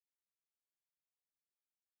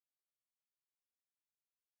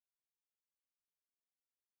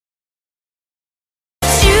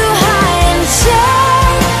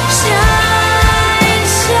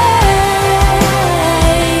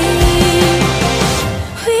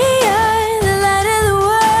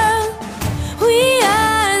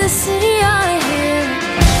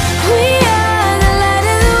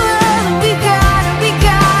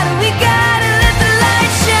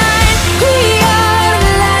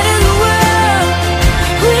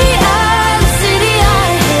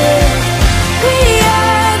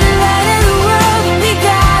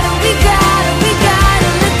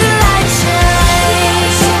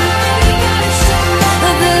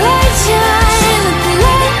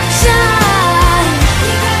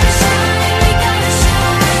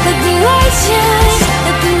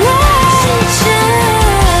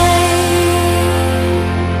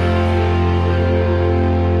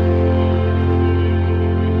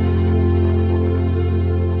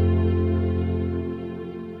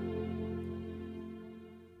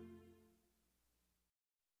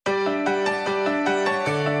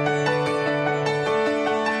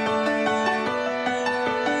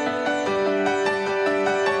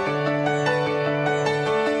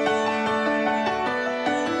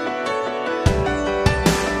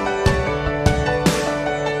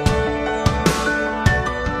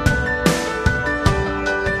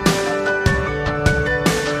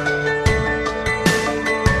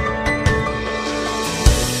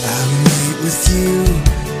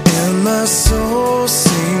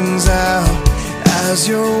as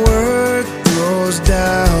your word throws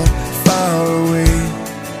down far away.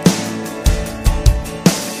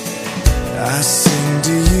 I sing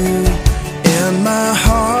to you and my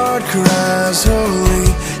heart cries holy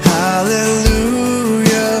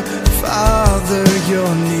hallelujah. Father,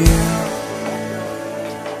 you're near.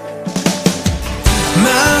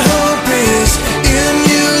 My hope is in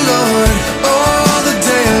you, Lord, all the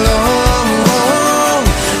day long.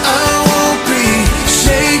 I won't be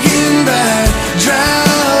shaken by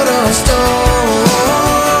drought or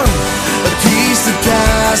storm. A peace that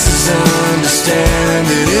passes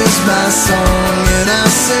understanding is my song, and I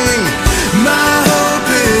sing. My hope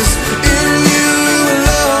is in you,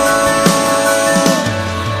 Lord.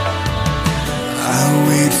 I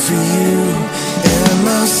wait for you, and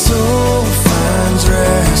my soul finds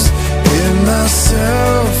rest. In my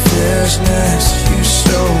selfishness, you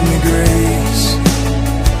show me grace.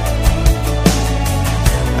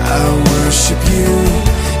 I worship you,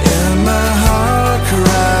 and my heart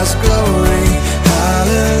cries glory,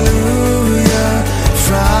 hallelujah.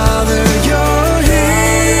 Father, you're here.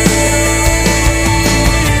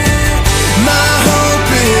 My hope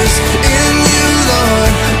is in you,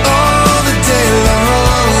 Lord, all the day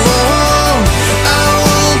long. I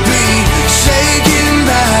won't be shaken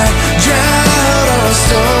by drought or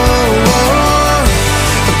storm.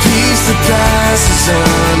 A peace that passes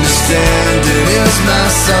understanding is my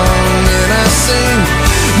song, and I sing.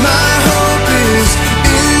 My hope is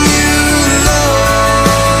in you, Lord.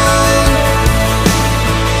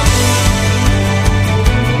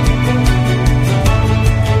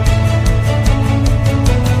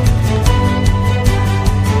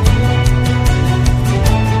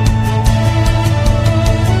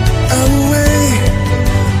 I wait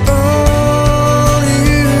on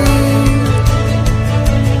you.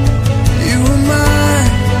 You are my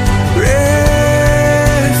refuge.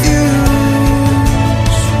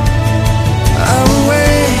 I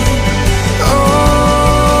wait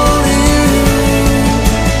on you.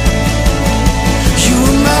 You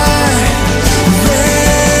are my refuge.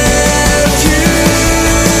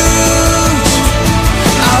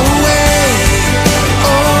 I wait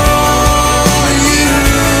on you.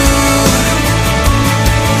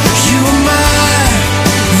 You are my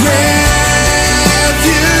refuge.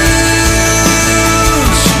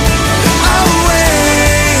 I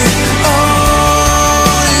wait on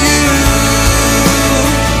you.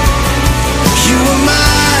 You are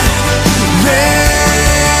my refuge.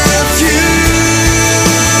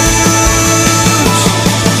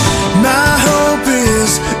 My hope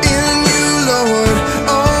is in you, Lord,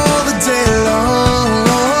 all the day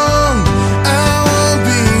long. I won't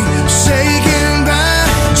be shaken by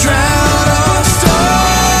drought or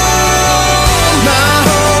storm. My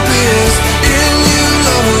hope is in you,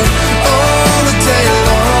 Lord, all the day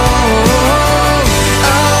long.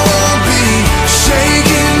 I won't be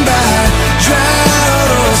shaken by drought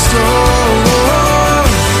or storm.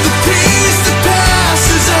 The peace that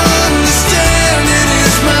passes understanding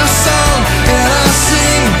is my song, and I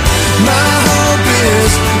sing. My hope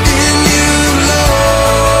is in you,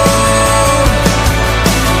 Lord.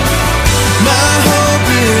 My hope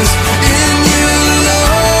is in you,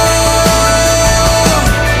 Lord.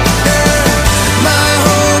 Yeah. My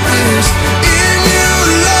hope is in you,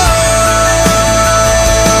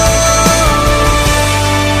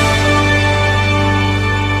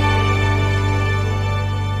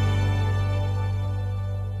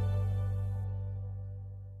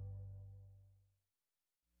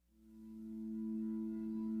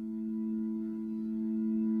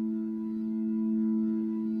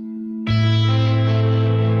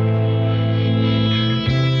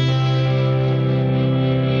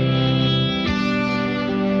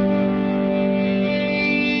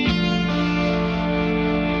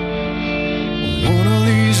 one of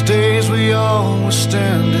these days we all will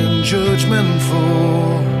stand in judgment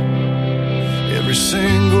for every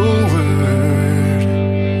single word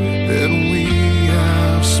that we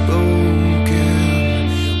have spoken.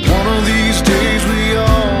 One of these days we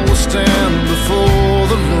all will stand before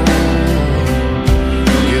the Lord,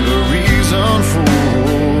 give a reason for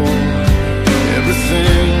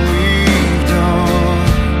everything we've done.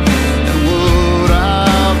 And what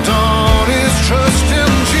I've done is trust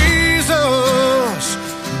in Jesus,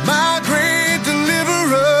 my great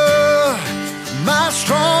deliverer, my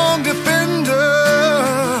strong defender,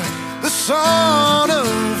 the Son of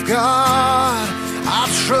God. I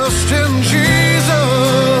trust in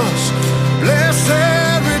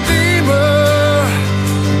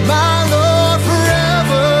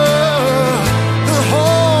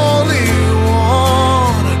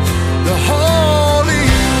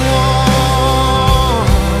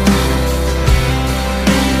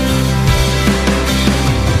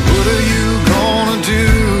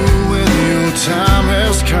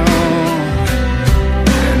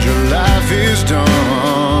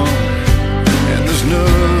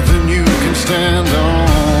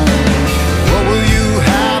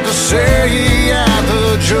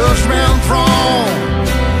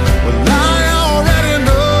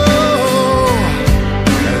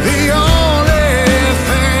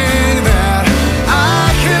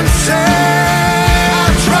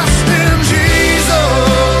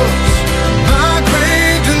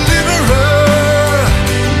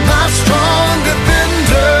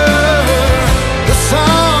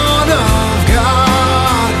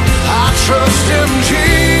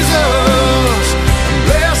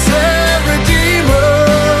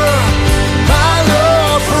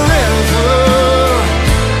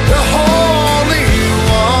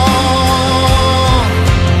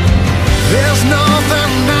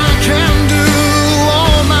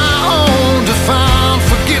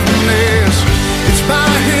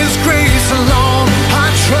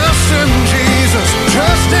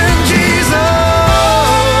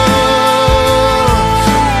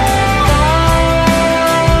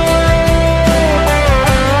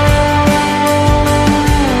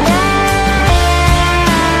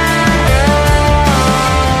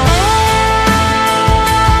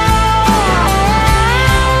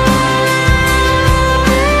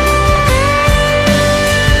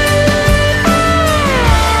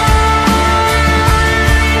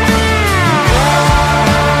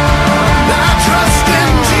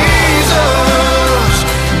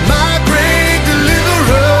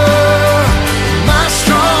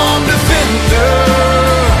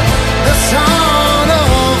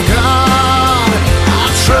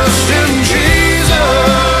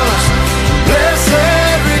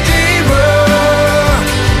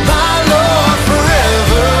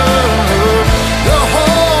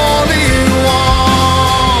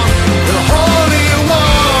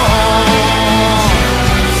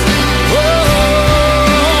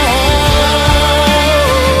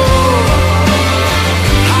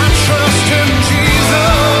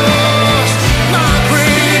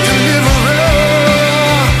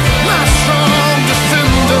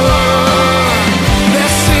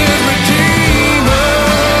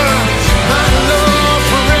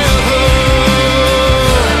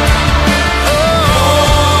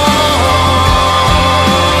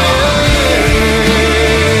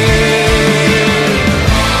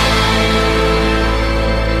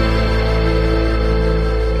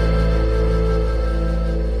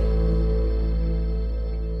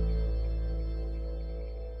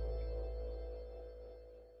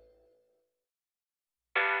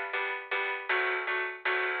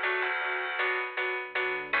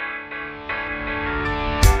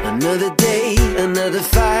Another day, another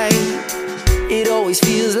fight. It always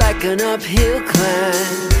feels like an uphill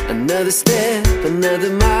climb. Another step,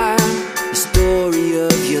 another mile. The story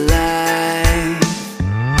of your life.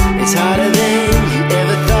 It's harder than you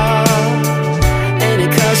ever thought, and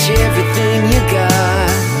it costs you everything you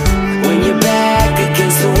got. When you're back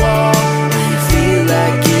against the wall, and you feel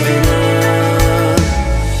like giving up.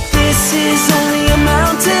 This is only a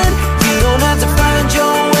mountain. You don't have to find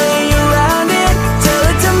your way around it. Tell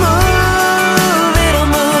it to move, it'll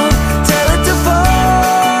move. Tell it to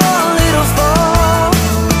fall, it'll fall.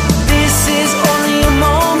 This is only a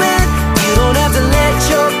moment. You don't have to let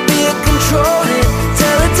your fear control it.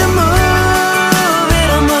 Tell it to move,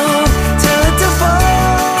 it'll move. Tell it to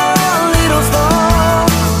fall, it'll fall.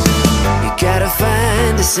 You gotta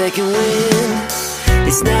find a second wind.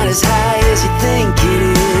 It's not as high as you think it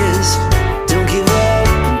is. Don't give up,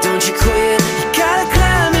 don't you quit. You gotta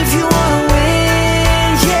climb if you wanna win,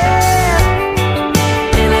 yeah.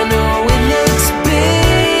 And I know it looks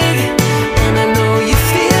big, and I know you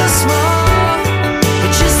feel small,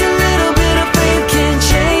 but just a little bit of faith can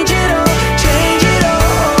change it all, change it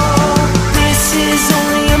all. This is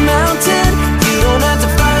only a mountain. You don't have to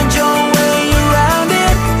find your way around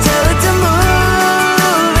it. Tell it to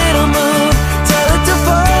move, it'll move. Tell it to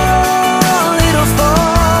fall, it'll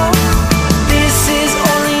fall. This is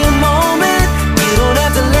only a moment. You don't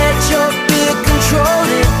have to let your fear control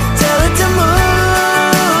it. Tell it to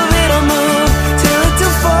move, it'll move. Tell it to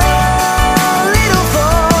fall, it'll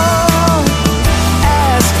fall.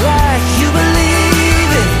 Ask like you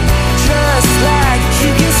believe it. Trust like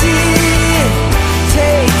you can see it.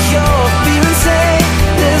 Take your fear and say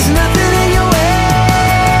there's nothing in your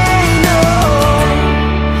way, no.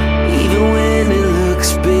 Even when it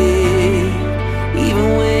looks big, even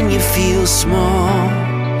when you feel small,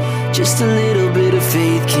 just a little bit of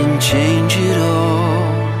faith can change it all.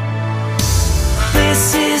 This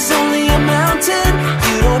is only a mountain.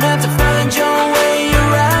 You don't have to find your way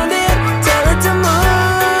around it. Tell it to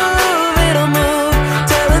move, it'll move.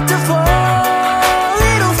 Tell it to fall,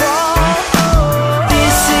 it'll fall.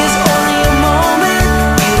 This is only a moment.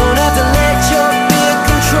 You don't have to let your fear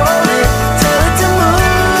control it. Tell it to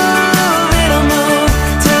move, it'll move.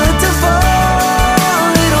 Tell it to fall,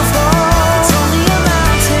 it'll fall. It's only a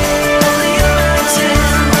mountain, only a mountain,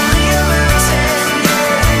 only a mountain.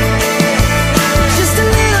 Just a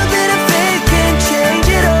little bit of faith can change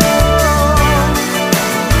it all.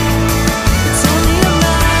 It's only a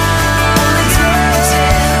mountain,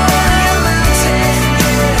 only a mountain.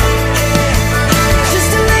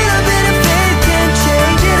 Just a little bit of faith can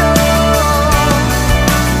change it all.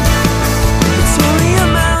 It's only a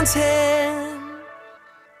mountain.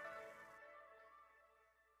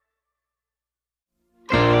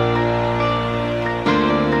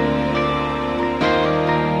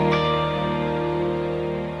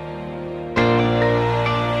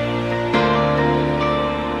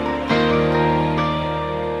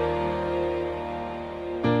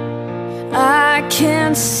 I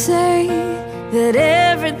can't say that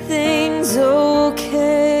everything's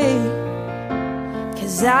okay,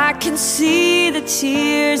 'cause I can see the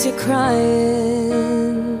tears you're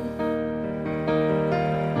crying.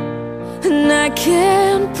 And I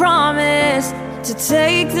can't promise to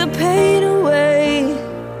take the pain away,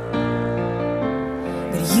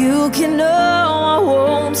 but you can know I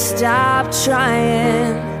won't stop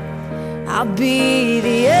trying. I'll be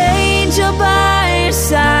the angel by your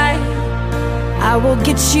side. I will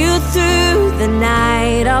get you through the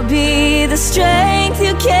night. I'll be the strength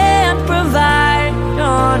you can't provide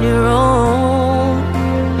on your own.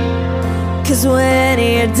 'Cause when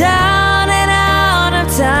you're down and out of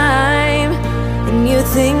time, and you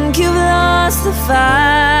think you've lost the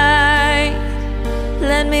fight,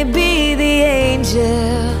 let me be the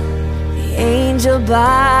angel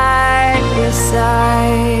by your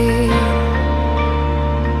side.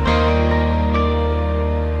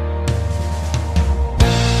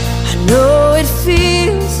 know it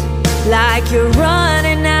feels like you're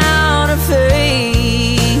running out of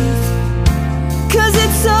faith, 'cause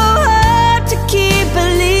it's so hard to keep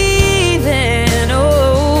believing.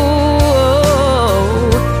 Oh,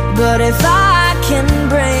 but if I can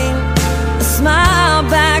bring a smile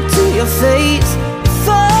back to your face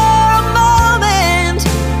for a moment,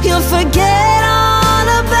 you'll forget all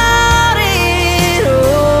about it.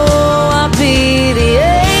 Oh, I'll be the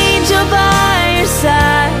angel by your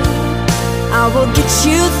side. I will get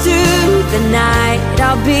you through the night.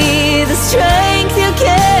 I'll be the strength you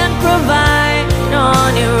can't provide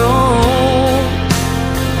on your own.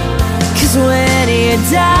 'Cause when you're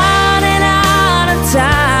down and out of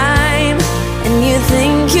time, and you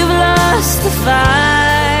think you've lost the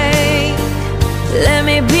fight, Let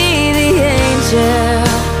me be the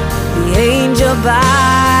angel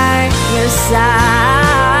by your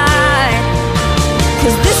side.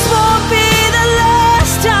 'Cause this won't be the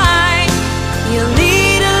last time you'll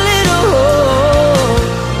need a little hope,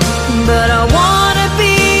 but I wanna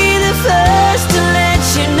be the first to let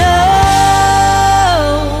you know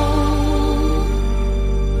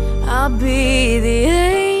I'll be the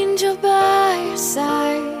angel by your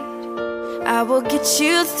side. I will get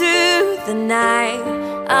you through the night.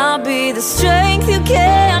 I'll be the strength you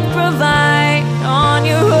can't provide on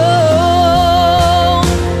your own.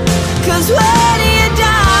 'Cause when you're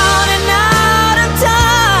down and out of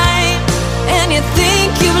time, and you think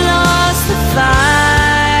you've lost the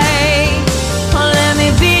fight, oh, let me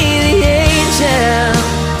be the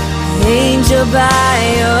angel by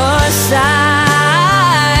your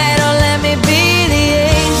side. Oh, let me be the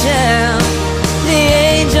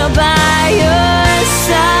angel by your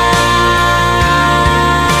side.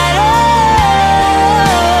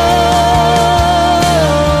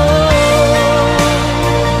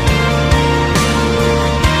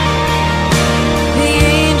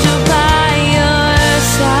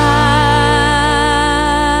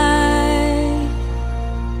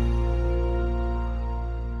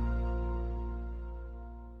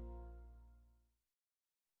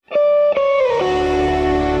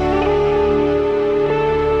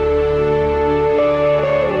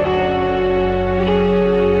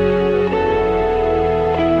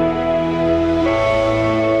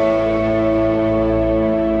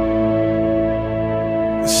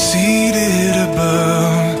 Seated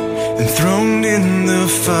above, enthroned in the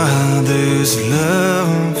Father's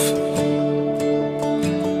love,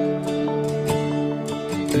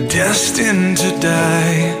 destined to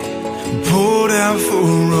die, poured out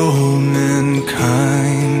for all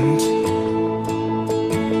mankind.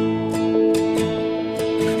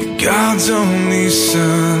 God's only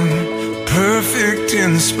Son, perfect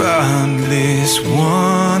and spotless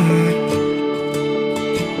one.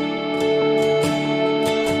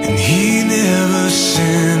 And he never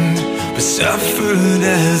sinned, but suffered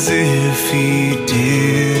as if he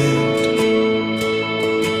did.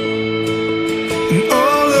 And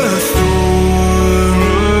all authority,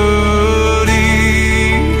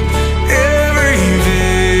 every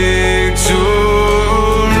victory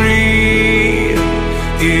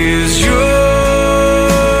is yours.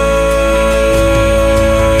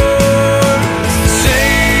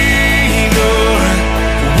 Savior,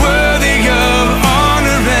 worthy of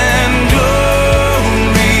honor and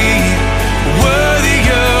glory, worthy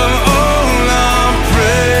of all our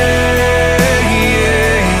praise.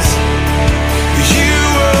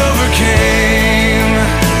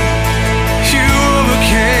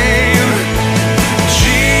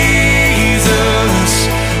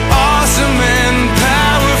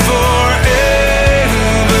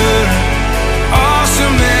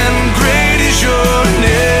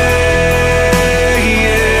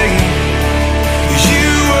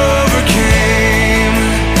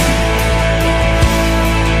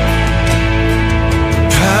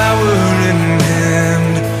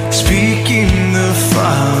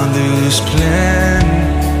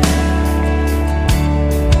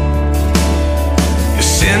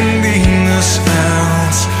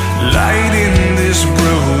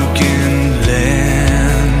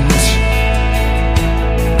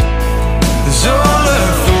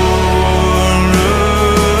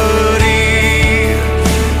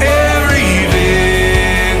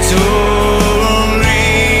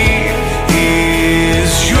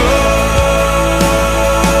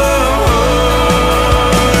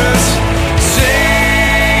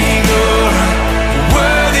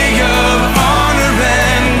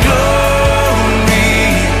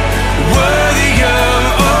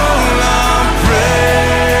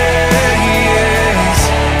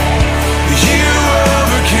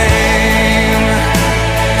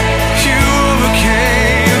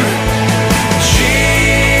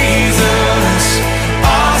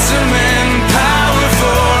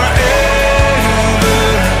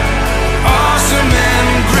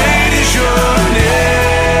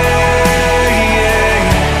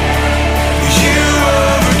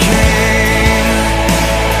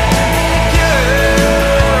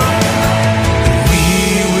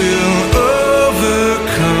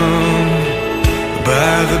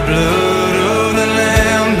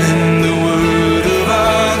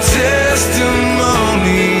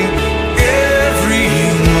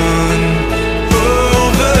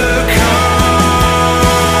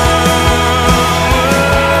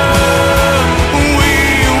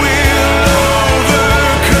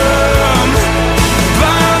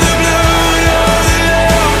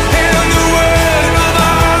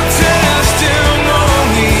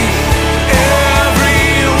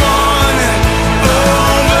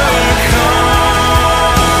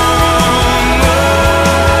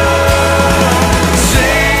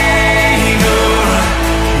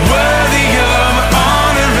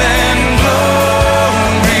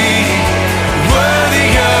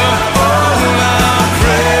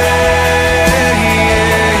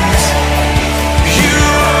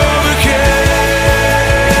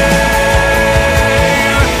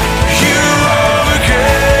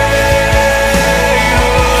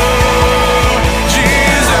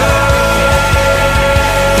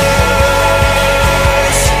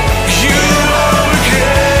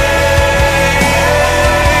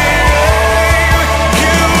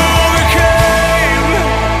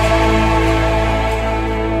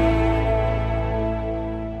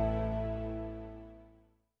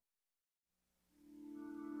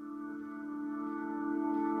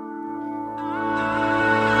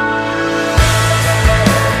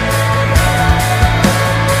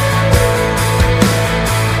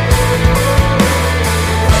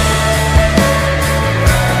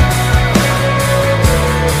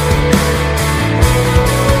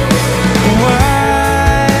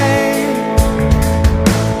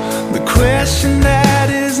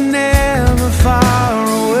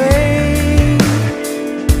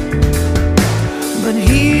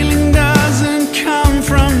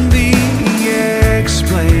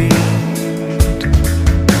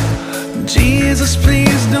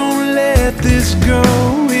 efforts go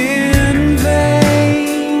in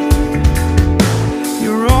vain.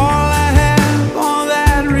 You're all I have, all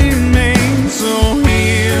that remains. So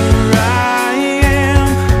here I am,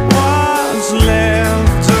 what's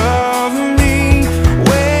left of me,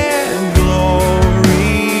 where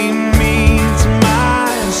glory meets my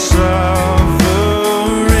suffering.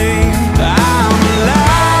 I'm alive,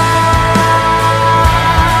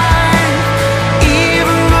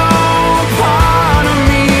 even though a part of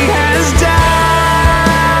me has died.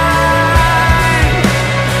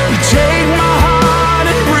 You take my heart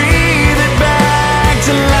and breathe it back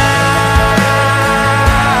to life.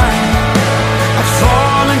 I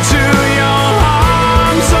fall into your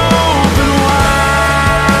arms open wide,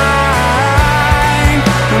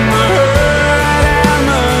 when the hurt and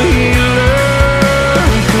the healer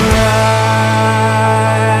collide.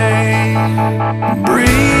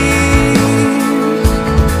 Breathe.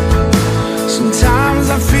 Sometimes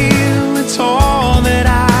I feel it's all that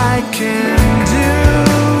I can do.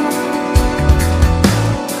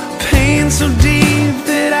 Pain so deep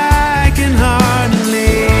that I can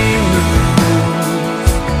hardly move.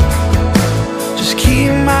 Just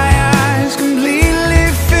keep my eyes completely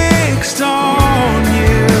fixed on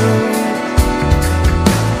you.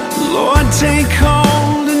 Lord, take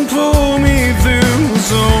hold and pull me through.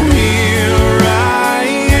 So here I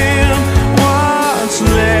am, what's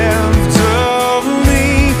left of me,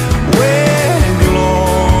 where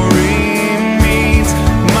glory meets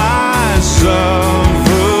my suffering.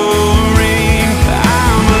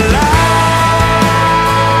 I'm alive,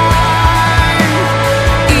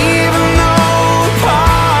 even though a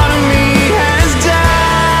part of me has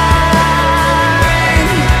died.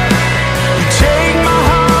 You take my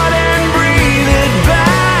heart and breathe it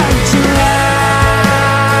back to life.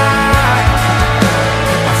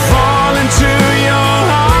 I fall into your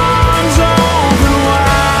arms open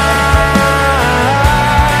wide,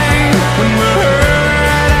 when the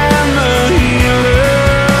hurt and the healer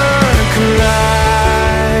collide.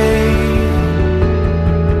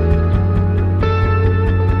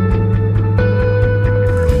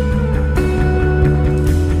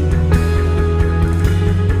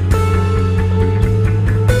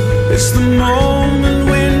 It's the moment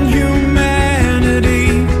when humanity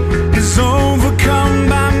is overcome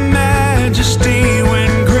by majesty,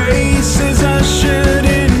 when grace is ushered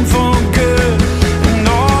in for good, and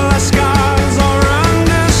all our scars are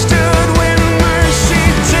understood, when mercy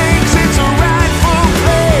takes its rightful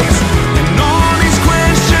place, and all these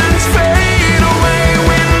questions fade away,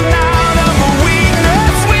 when out of a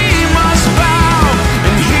weakness we must bow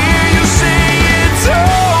and hear you say it's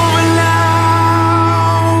over now.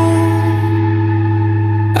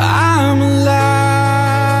 I'm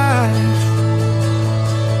alive,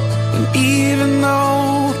 and even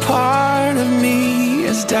though a part of me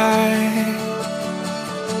has died,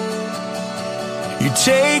 you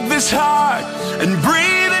take this heart and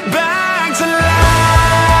breathe it back to life.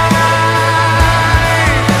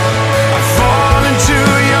 I fall into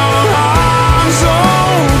your arms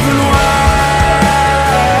open wide,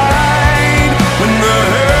 when the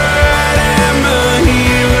hurt and the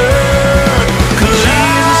healer collide.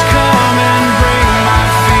 Jesus, come and break my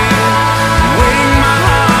fear, wake my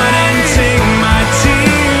heart and take my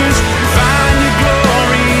tears, find your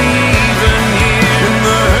glory even here, when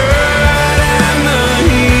the hurt and the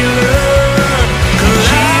healer collide.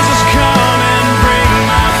 Jesus, come and break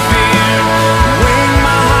my fear, wake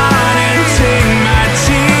my heart and take my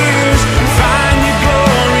tears, find your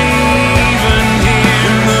glory even here,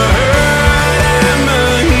 when the hurt and the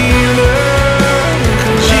healer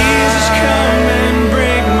collide. Jesus, come and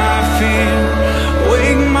break my fear,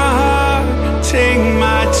 wake my heart, take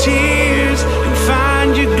my tears, and find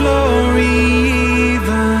your glory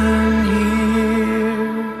even here.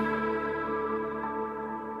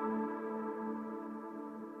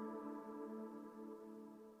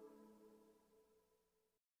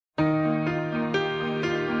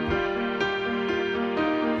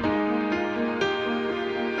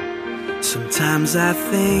 Sometimes I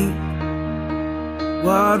think,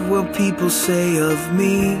 what will people say of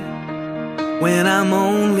me when I'm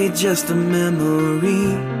only just a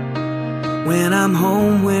memory, when I'm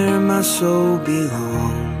home where my soul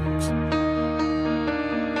belongs?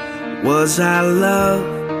 Was I loved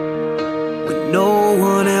when no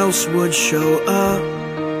one else would show up?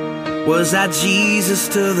 Was I Jesus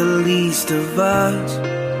to the least of us?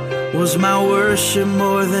 Was my worship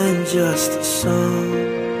more than just a song?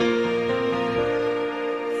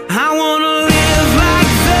 I wanna live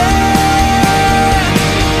like that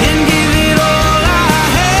and give it all I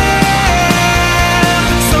have,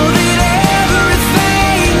 so that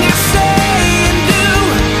everything I say and do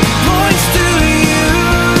points to you.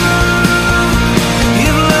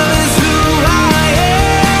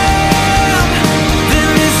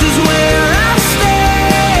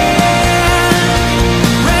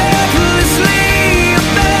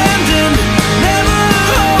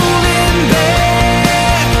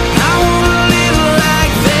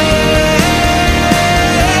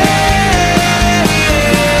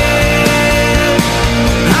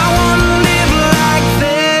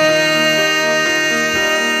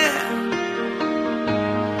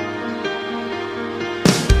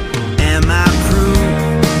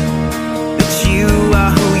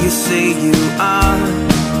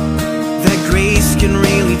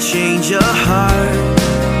 change your heart?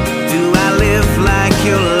 Do I live like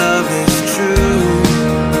your love is true?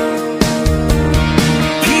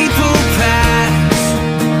 People pass,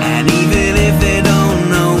 and even if they don't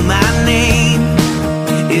know my name,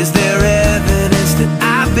 is there evidence that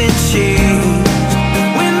I've been changed?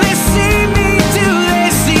 When they see me, do they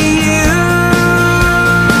see you?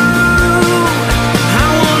 I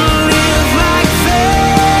wanna live like that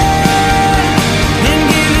and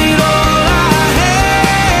give it all I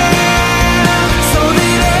have, so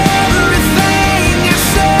that everything I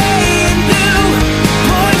say and do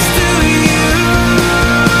points to you.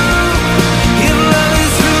 If love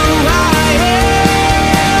is who I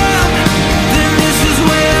am, then this is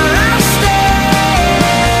where I stand.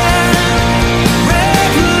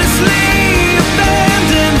 Recklessly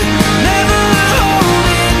abandoned, never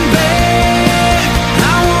holding back.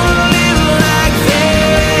 I wanna live like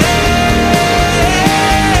that.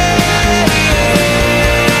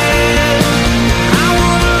 I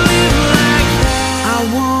wanna live like that. I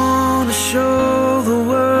wanna show the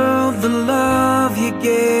world the love you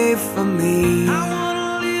gave for me. I wanna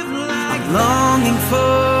live like I'm longing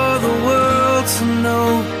for the world to know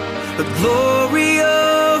the glory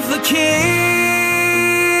of the King.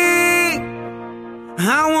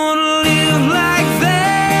 I wanna live like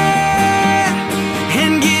that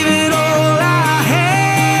and give it all I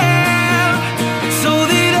have, so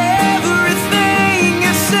that everything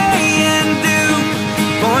I say and do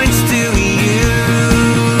points to you.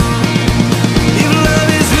 If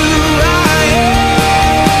love is who I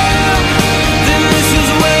am, then this is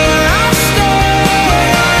where I stand.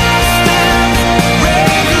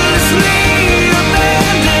 Recklessly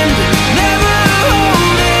abandoned, never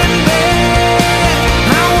holding back.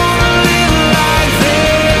 I wanna live like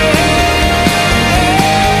that.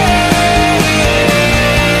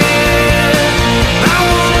 I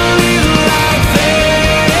wanna live like that. I wanna live like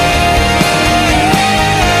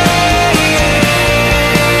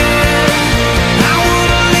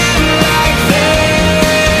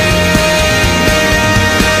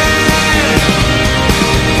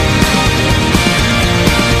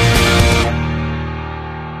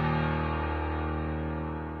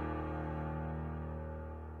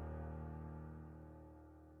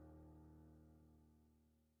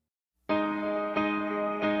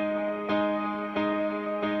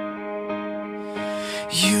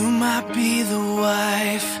You might be the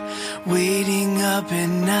wife waiting up at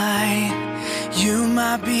night. You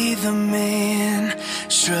might be the man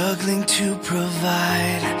struggling to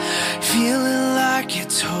provide, feeling like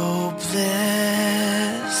it's hopeless.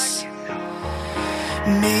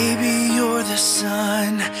 Maybe you're the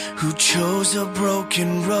son who chose a broken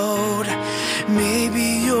road. Maybe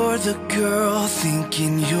you're the girl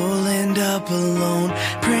thinking you'll end up alone,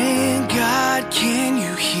 praying, God, can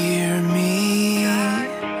you hear me?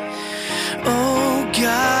 Oh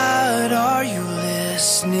God, are you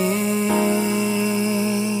listening?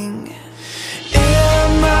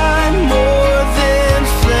 Am I more than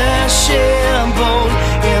flesh and bone?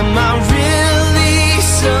 Am I really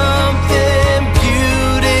something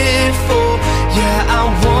beautiful? Yeah, I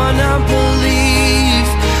wanna believe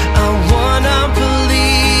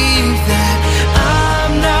that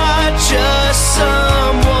I'm not just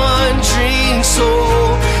some wandering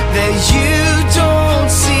soul that you don't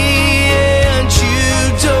see and you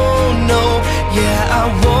don't know. Yeah, I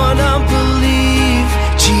wanna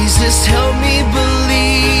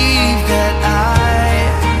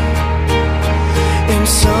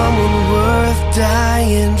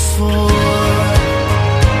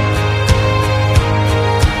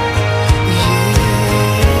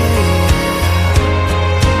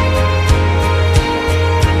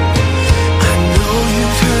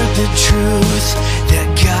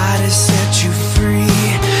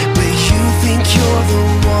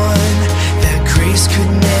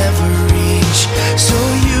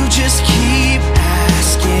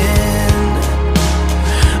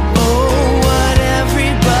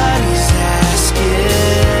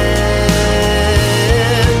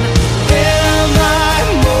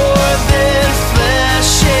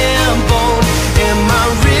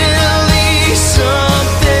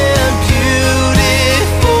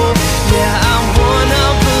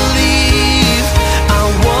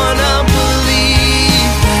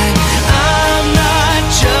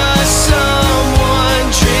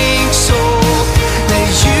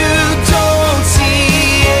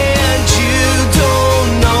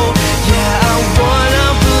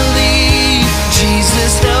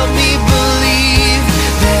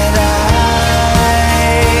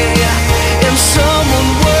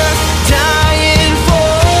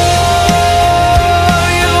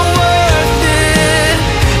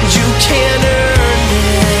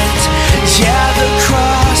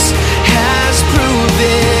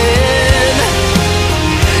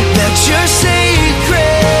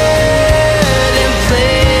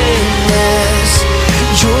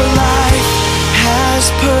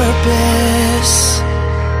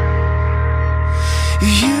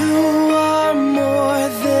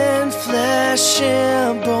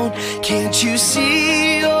Can't you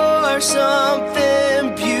see you're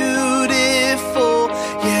something beautiful?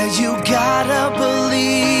 Yeah, you gotta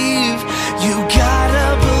believe, you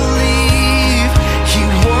gotta believe. He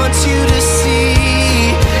wants you to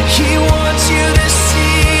see, he wants you to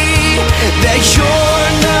see that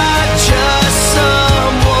you're not just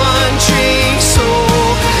some wandering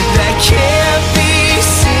soul that can't be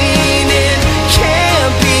seen and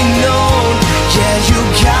can't be known. Yeah, you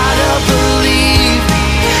gotta believe,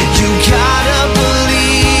 you gotta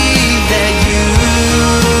believe that you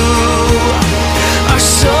are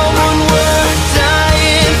someone worth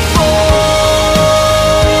dying for.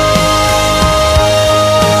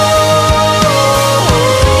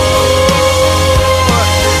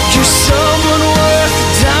 You're someone worth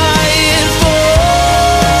dying for.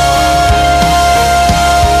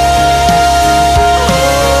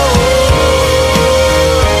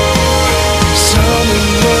 Someone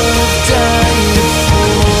worth dying for.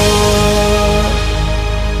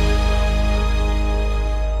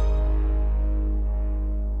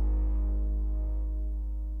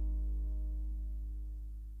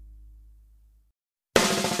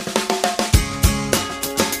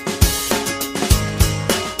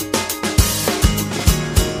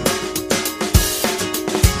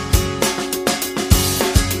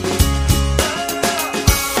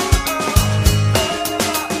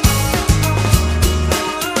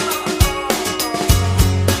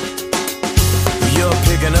 You're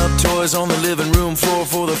picking up toys on the living room floor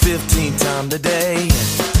for the 15th time today.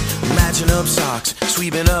 Matching up socks,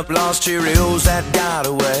 sweeping up lost Cheerios that got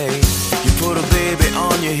away. You put a baby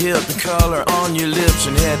on your hip and color on your lips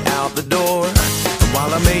and head out the door. And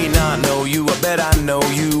while I may not know you, I bet I know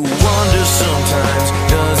you. Wonder sometimes,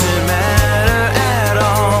 does it matter at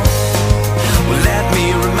all? Well, let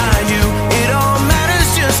me remind you, it all matters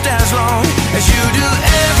just as long as you do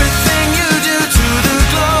everything you do to the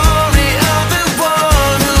glory of the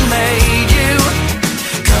one who made you.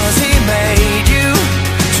 'Cause he made you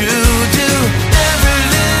to do every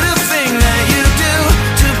little thing that you do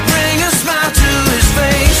to bring a smile to his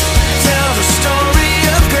face. Tell the story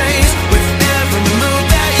of grace with every move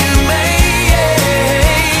that you make,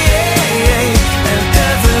 and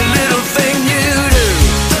every little thing you do.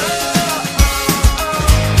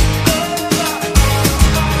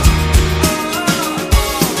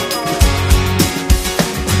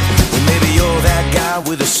 Well, maybe you're that guy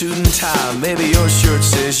with a suit and tie. Maybe your shirt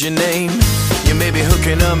says your name. You may be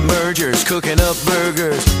hooking up mergers, cooking up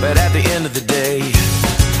burgers, but at the end of the day,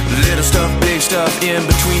 little stuff, big stuff, in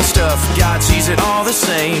between stuff, God sees it all the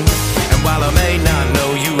same. And while I may not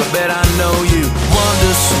know you, I bet I know you.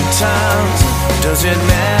 Wonder sometimes, does it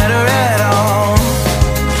matter at all?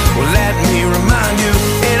 Well, let me remind you,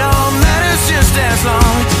 it all matters just as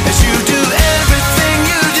long as you do everything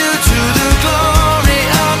you do to the glory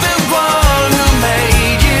of the one who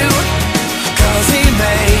made you. 'Cause he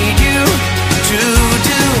made you to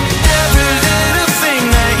do every little thing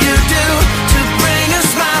that you do to bring a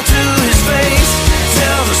smile to his face.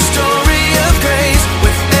 Tell the story of grace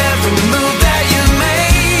with every move that you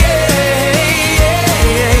make,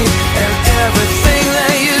 and everything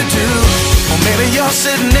that you do. Or maybe you're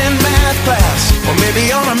sitting in math class, or maybe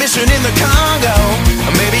on a mission in the Congo,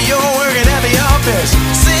 or maybe you're working at the office,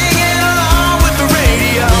 singing along with the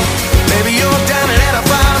radio. Maybe you're dining at a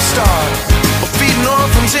 5-star, or feeding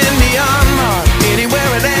orphans in Myanmar.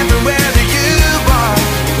 Anywhere and everywhere that you are,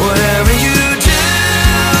 whatever you do,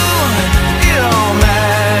 it all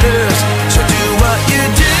matters. So do what you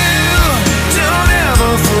do, don't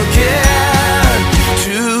ever forget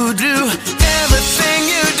to do everything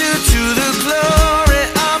you do to the glory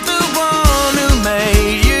of the one who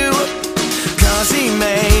made you.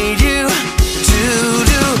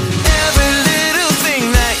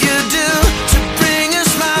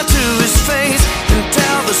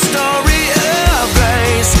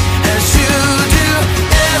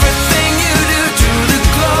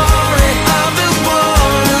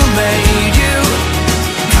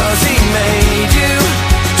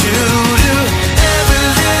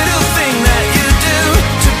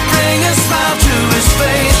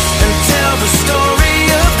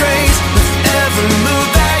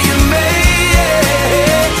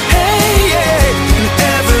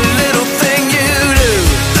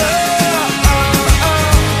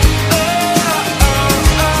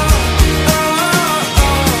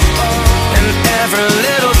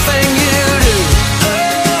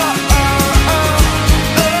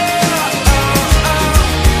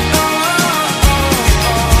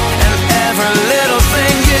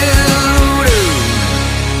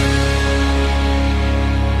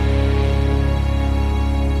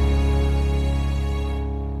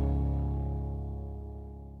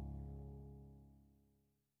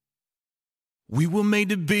 We were made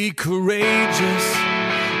to be courageous.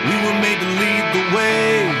 We were made to lead the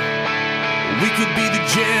way. We could be the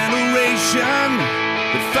generation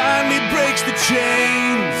that finally breaks the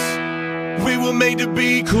chains. We were made to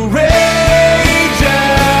be courageous.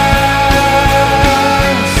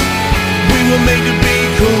 We were made to be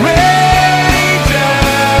courageous.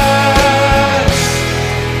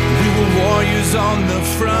 We were warriors on the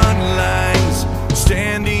front lines,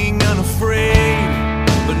 standing unafraid.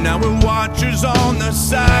 But now we're watchers on the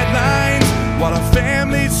sidelines while our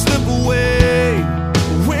families slip away.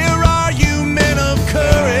 Where are you, men of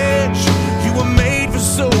courage? You were made for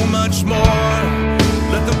so much more.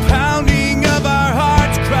 Let the pounding of our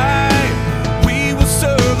hearts cry, we will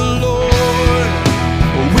serve the Lord.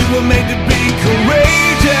 We were made to be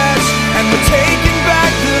courageous, and we're taking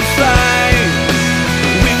back the fight.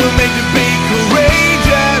 We were made to be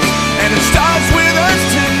courageous, and it starts with us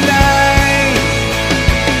tonight.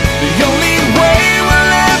 The only way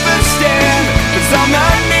we'll ever stand is on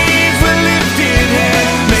our knees with lifted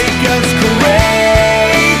hands. Make us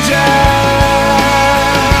courageous.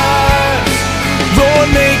 Lord,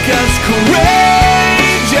 make us courageous.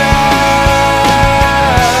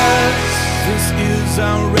 This is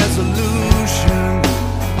our resolution,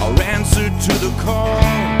 our answer to the call.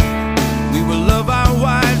 We will love our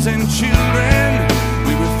wives and children.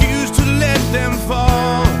 We refuse to let them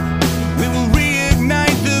fall. We will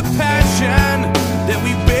reignite the passion that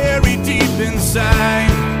we bury deep inside.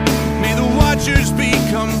 May the watchers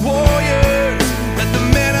become warriors. Let the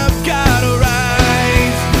men of God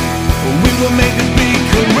arise. We were made to be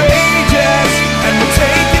courageous, and we're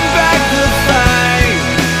taking back the fight.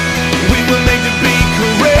 We were made to be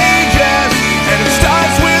courageous, and it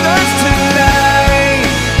starts with us tonight.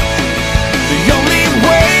 The only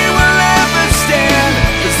way we'll ever stand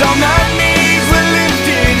is on our knees with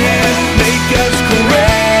lifted hands. Make us courageous.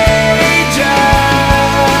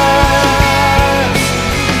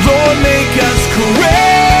 Lord, make us courageous.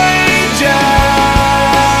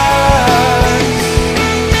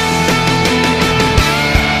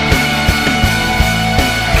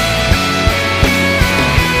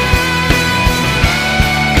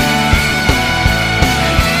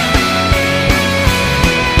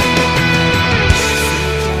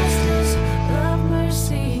 Love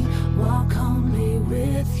mercy, walk humbly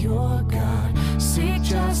with your God. Seek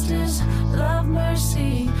justice, love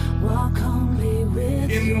mercy, walk humbly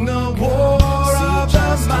with In your the God. war of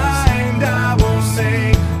the mind, I will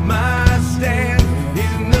make my stand.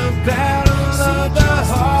 In the battle of the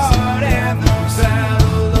heart and the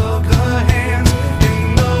battle of the hands.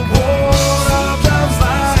 In the war of the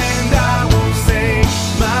mind, I will make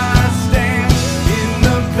my stand. In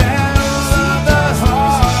the battle of the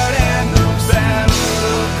heart and the battle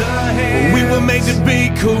of the hands. We were made to be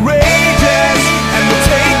courageous, and we're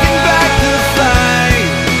taking back the fight.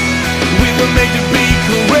 We were made to be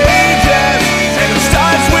courageous, and it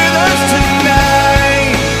starts with us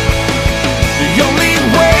tonight. The only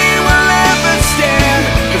way we'll ever stand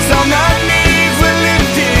is on our knees with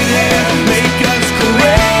lifted hands. Make us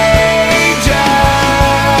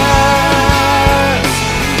courageous.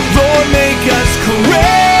 Lord, make us courageous.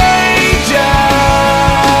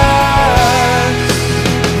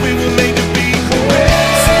 We were made to be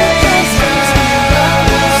courageous.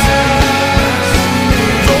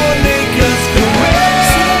 Lord, make us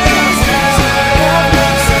courageous.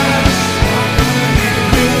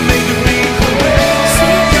 We were made to be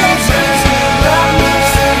courageous.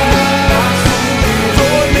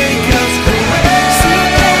 Lord, make us courageous.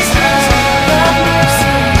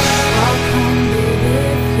 Walk humbly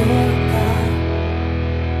with your God.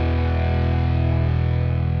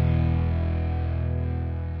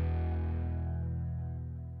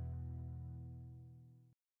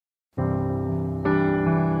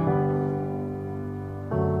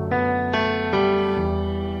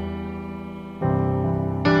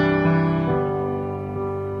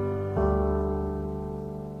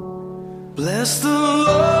 Bless the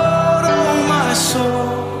Lord, oh my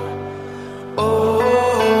soul,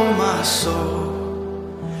 oh my soul.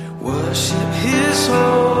 Worship His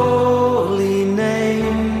holy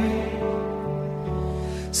name.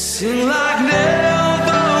 Sing like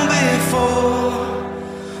never before,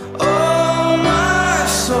 oh my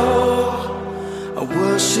soul. I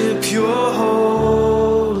worship Your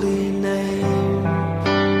holy name.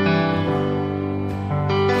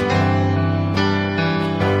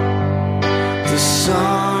 The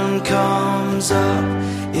sun comes up,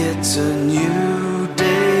 it's a new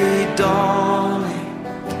day dawning.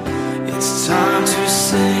 It's time to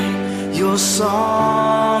sing Your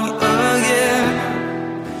song again.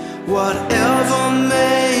 Whatever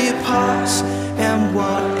may pass and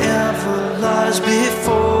whatever lies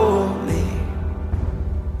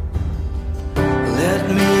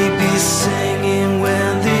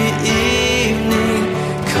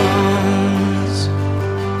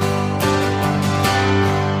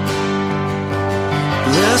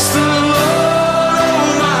bless the Lord,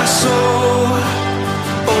 oh my soul,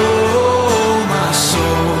 oh my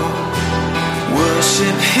soul.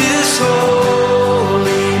 Worship His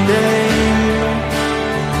holy name.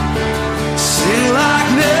 Sing like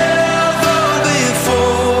never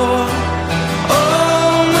before,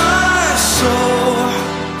 oh my soul.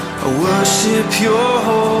 Worship Your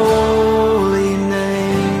holy name.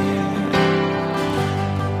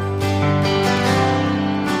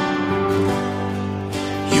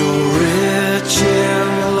 You're rich in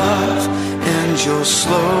love and You're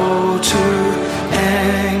slow to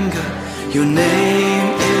anger. Your name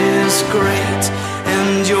is great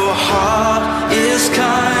and Your heart is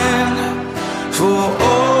kind. For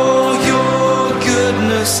all Your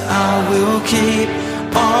goodness I will keep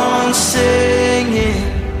on singing.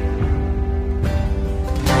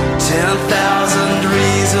 10,000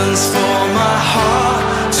 reasons for my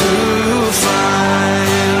heart to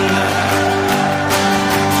find.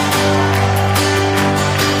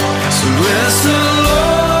 So bless the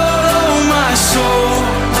Lord, oh my soul,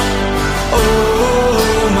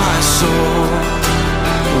 oh my soul.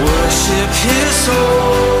 Worship His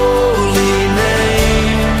holy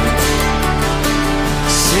name.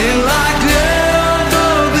 Sing like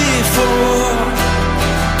never before,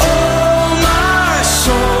 oh my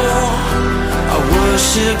soul. I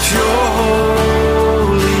worship Your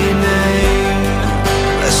holy name.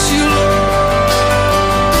 Bless You, Lord.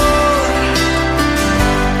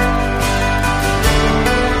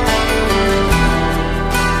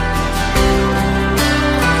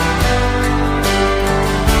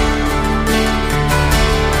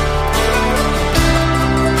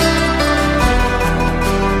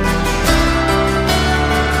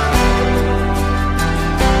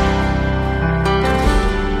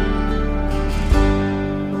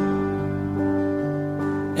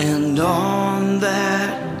 And on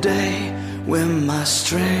that day when my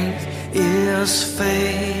strength is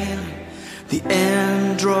failing, the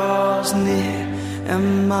end draws near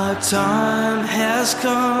and my time has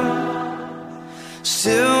come,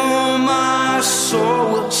 still my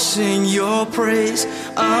soul will sing Your praise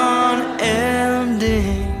unending.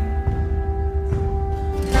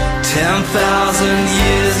 10,000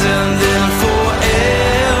 years and then forevermore,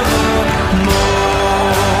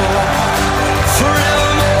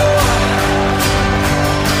 forevermore.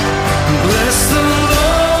 Bless the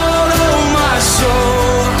Lord, oh my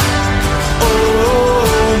soul, oh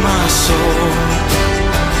my soul.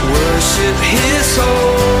 Worship His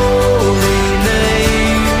holy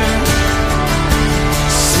name.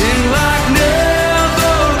 Sing like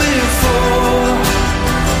never before,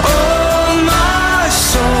 oh my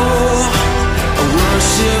soul.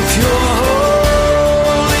 Worship Your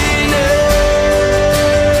holy name.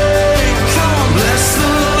 Come on, bless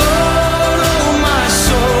the Lord, oh my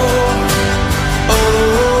soul,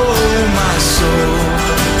 oh my soul.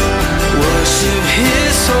 Worship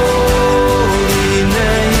His holy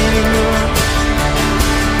name.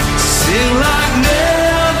 Sing like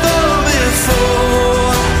never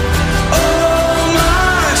before, oh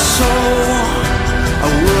my soul. I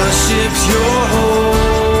worship Your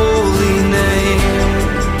holy name.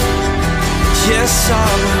 Yes, I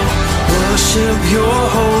will worship Your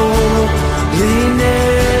holy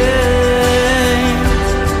name.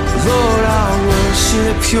 Lord, I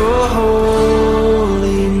worship Your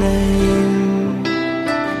holy name.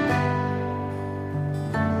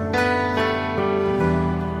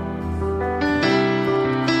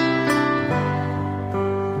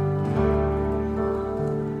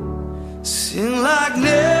 Sing like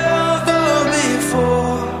never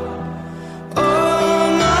before,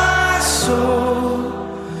 oh my soul.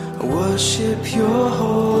 I worship Your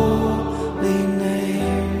holy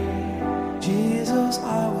name. Jesus,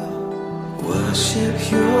 I will worship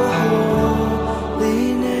Your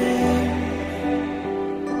holy name.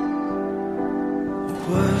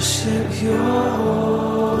 Worship Your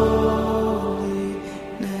holy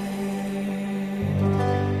name.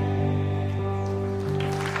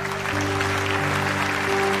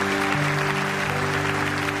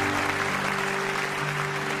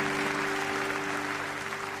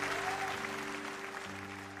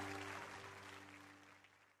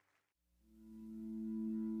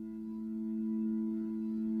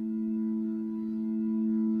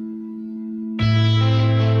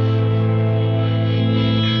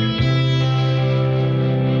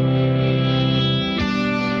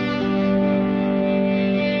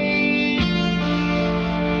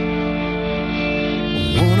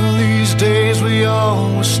 Days we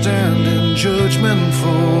all will stand in judgment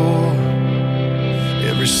for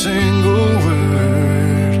every single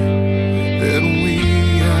word that we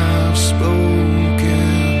have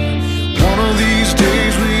spoken. One of these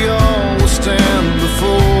days we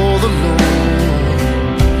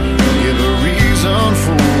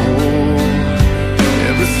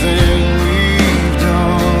everything we've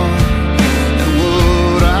done. And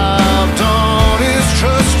what I've done is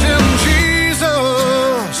trust in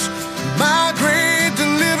Jesus, my great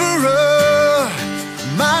deliverer,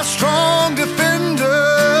 my strong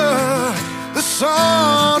defender, the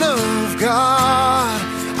Son of God.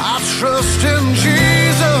 I trust in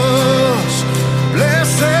Jesus,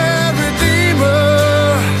 blessed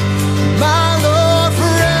Redeemer, my Lord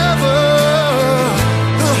forever,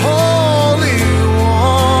 the Holy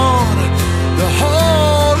One, the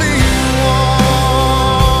Holy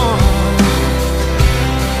One.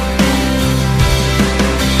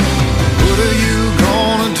 What are you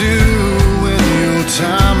gonna do when your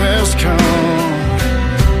time has come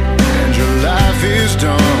and your life is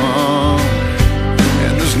done,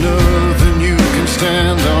 and there's nothing you can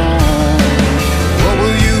stand on? What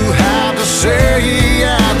will you have to say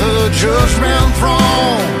at the judgment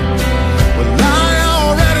throne? Well, I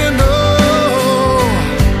already know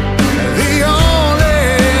the only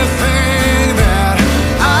thing that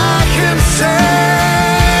I can say.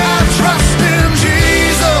 I trust in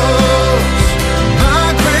Jesus, my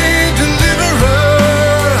great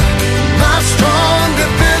deliverer, my strong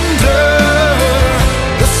defender,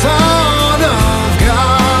 the Son of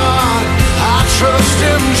God. I trust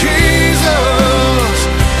in Jesus,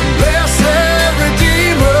 blessed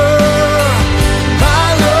Redeemer, my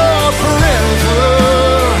Lord forever,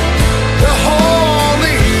 the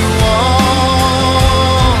Holy One.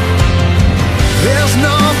 There's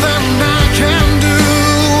nothing I can do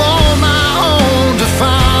on my own to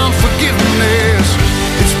find forgiveness.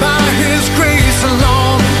 It's by His grace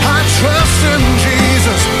alone. I trust in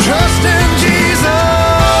Jesus, trust in Jesus.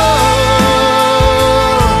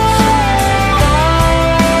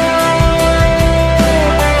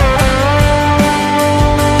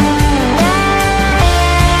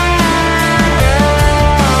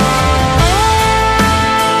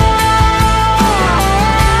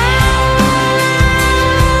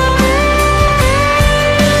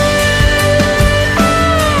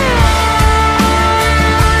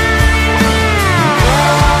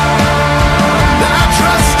 I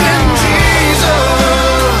trust in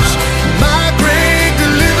Jesus, my great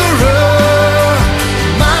deliverer,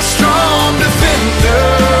 my strong defender,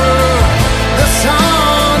 the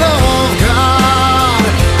Son of God.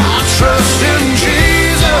 I trust in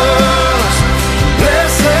Jesus,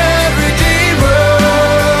 blessed Redeemer,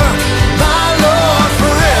 my Lord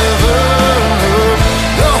forever,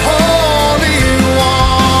 the Holy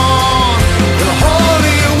One, the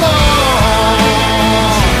Holy One.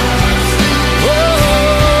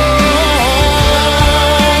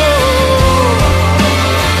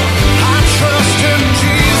 I trust in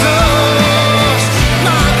Jesus,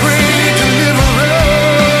 my great deliverer,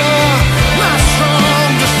 my strong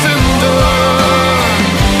defender,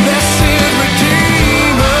 blessed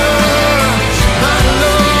Redeemer, my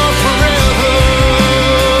Lord forever.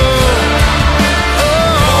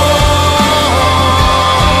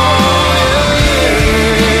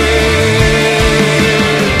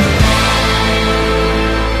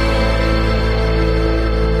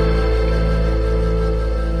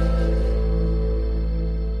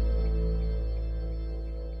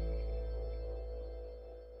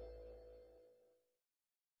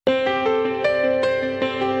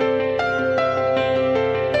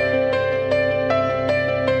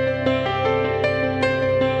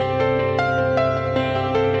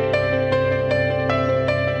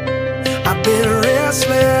 I've been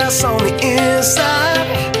restless on the inside,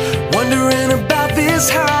 wondering about this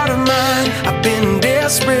heart of mine. I've been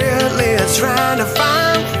desperately trying to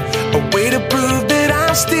find a way to prove that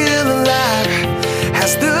I'm still alive.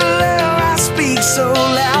 Has the love I speak so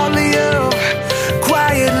loudly of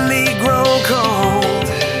quietly grown cold?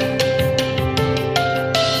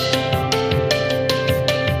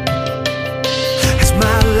 Has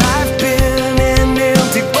my life been an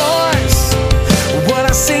empty voice? What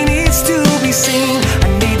I say needs to be seen. I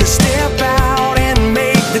need to step out and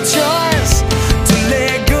make the choice to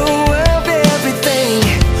let go of everything.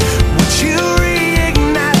 Would you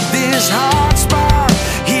reignite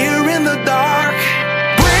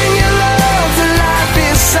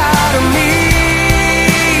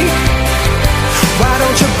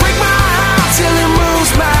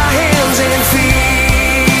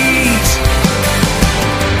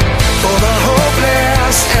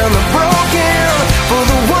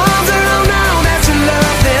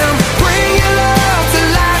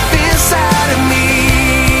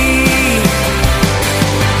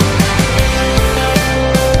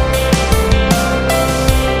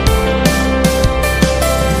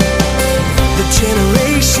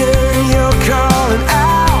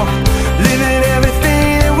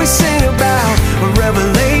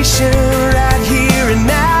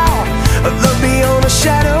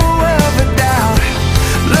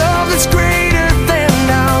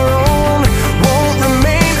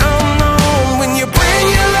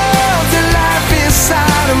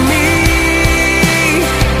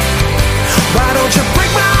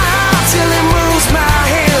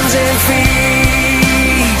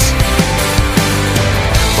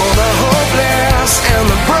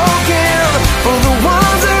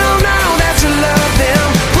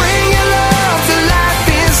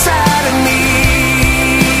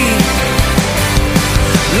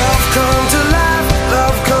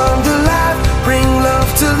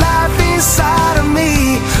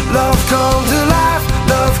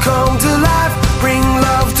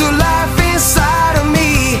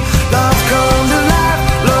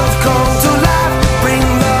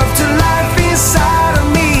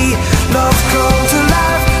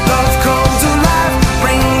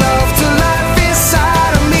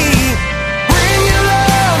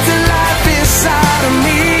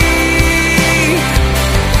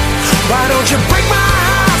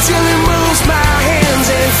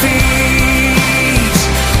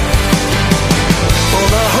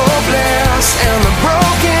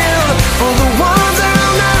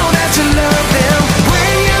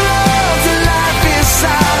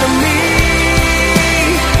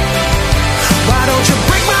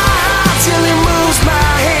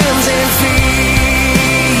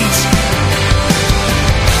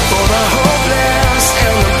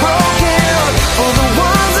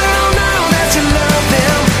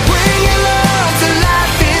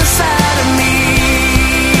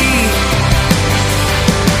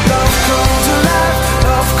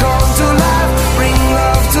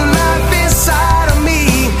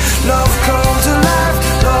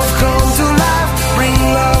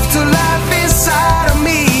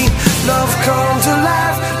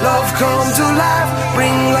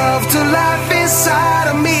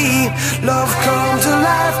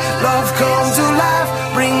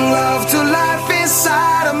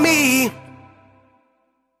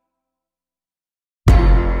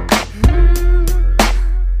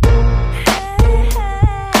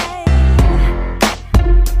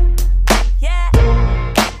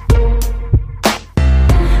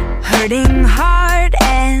hurting heart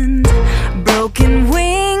and broken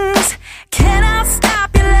wings cannot stop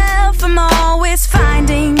your love from always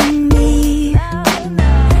finding me.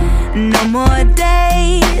 No more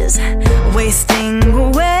days wasting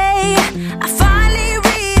away. I finally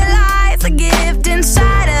realized the gift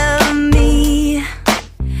inside of me.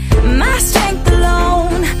 My strength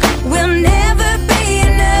alone will never be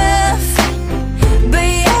enough, but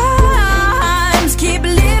your arms keep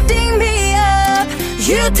lifting me up.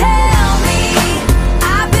 You tell me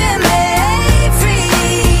I've been made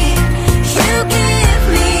free. You give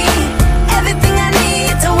me everything I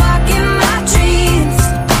need to walk in my dreams.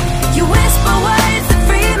 You whisper words that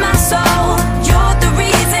free my soul. You're the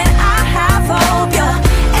reason I have hope. You're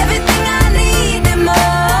everything I need and more.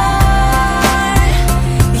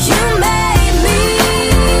 You made me.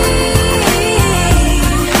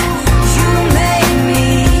 You made me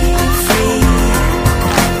free.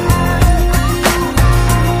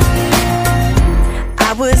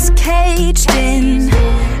 I was caged in,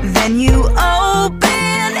 then you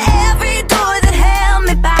opened every door that held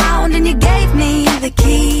me bound, and you gave me the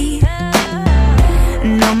key.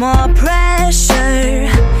 No more pressure,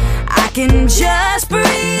 I can just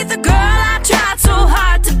breathe. The girl I tried so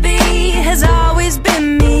hard to be has always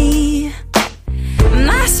been me.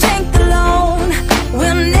 My strength alone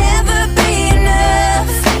will never be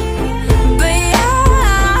enough, but your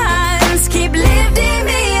arms keep lifting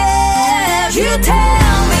me up. You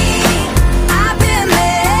tell me I've been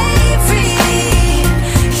made free.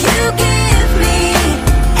 You give me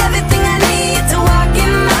everything I need to walk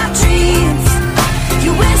in my dreams.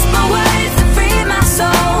 You whisper words that free my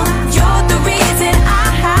soul. You're the reason I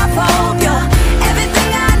have hope. You're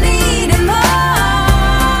everything I need and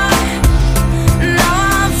more. Now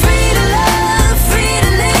I'm free to love, free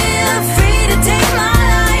to live, free to take my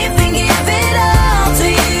life and give it all to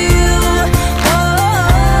you.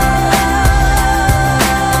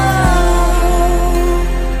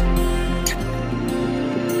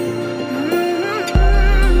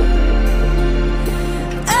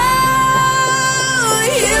 Oh,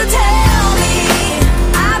 you tell me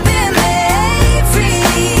I've been made free.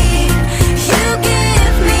 You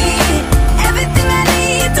give me everything I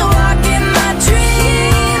need to walk in my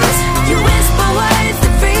dreams. You whisper words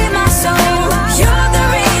that free my soul. You're the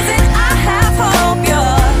reason I have hope.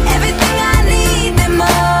 You're everything I need and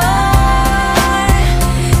more.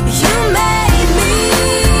 You made me.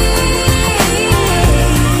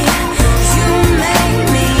 You made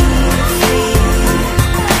me free.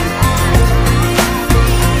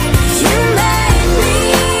 You made me.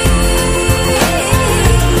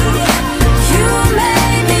 You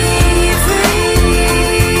made me free.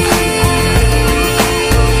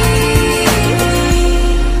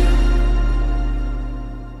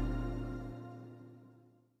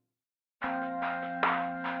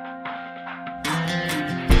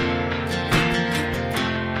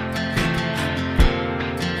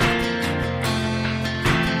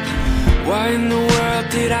 Why in the world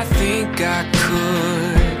did I think I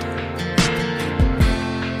could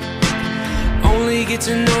only get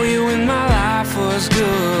to know you when my life was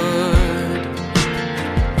good?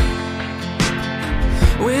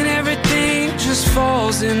 When everything just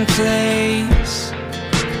falls in place,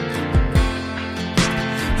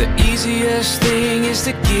 the easiest thing is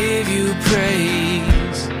to give you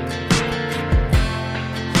praise.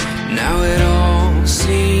 Now it all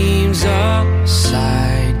seems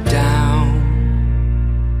upside down,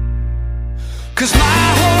 'cause my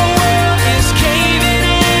whole world is caving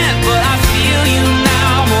in, but I feel you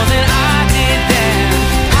now more than I did then.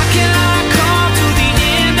 How can I come to the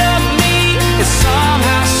end of me and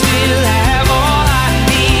somehow still have all I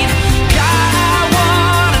need? God, I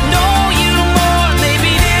wanna know you more.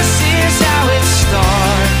 Maybe this is how it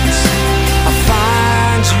starts. I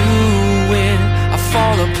find you when I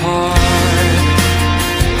fall apart.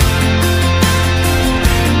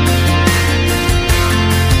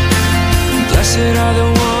 Blessed are the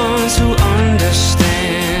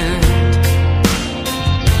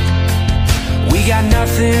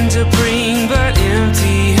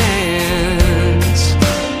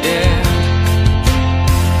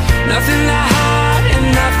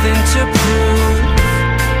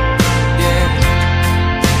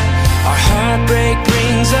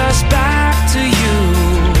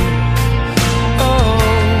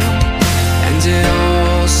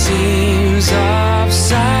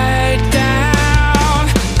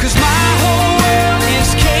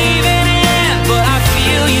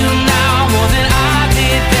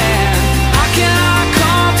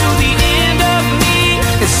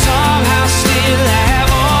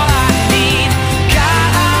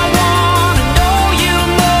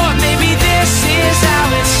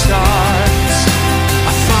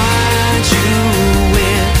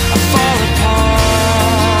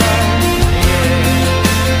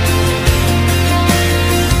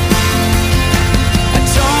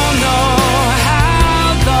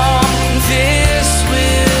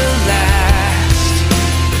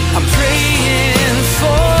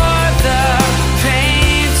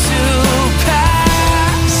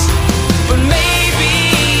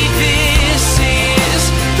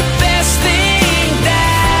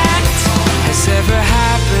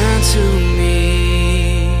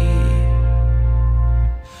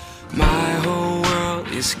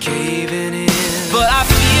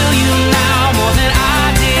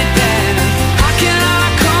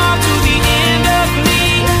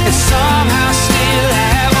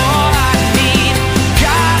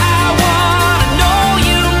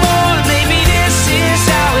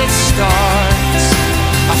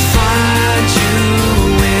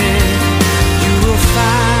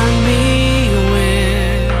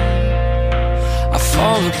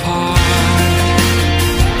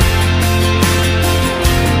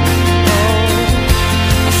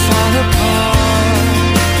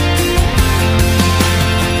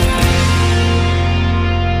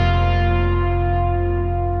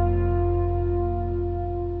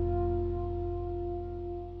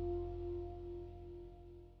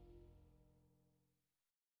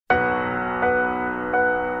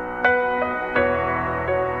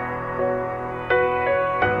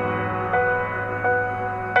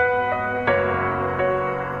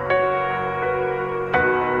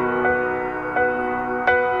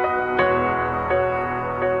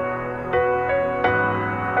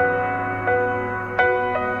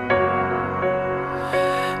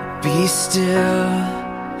Be still,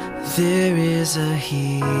 there is a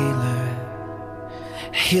healer.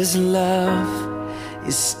 His love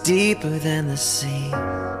is deeper than the sea.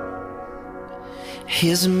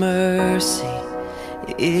 His mercy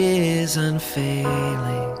is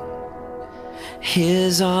unfailing.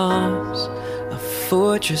 His arms a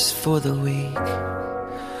fortress for the weak.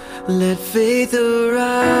 Let faith arise.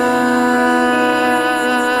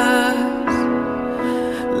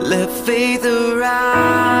 Let faith arise.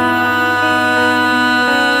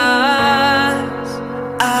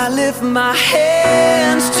 I lift my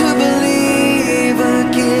hands to believe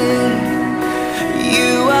again.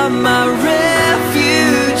 You are my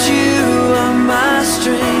refuge, you are my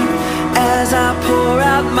strength. As I pour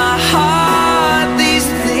out my heart, these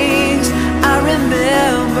things I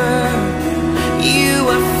remember. You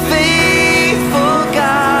are faithful,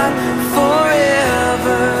 God,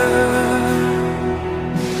 forever.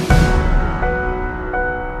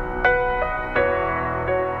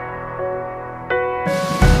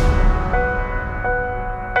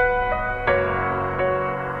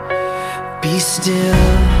 Be still,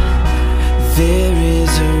 there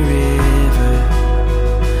is a river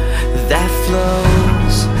that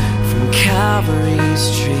flows from Calvary's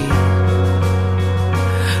tree,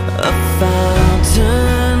 a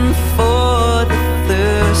fountain for the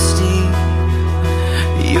thirsty.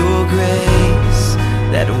 Your grace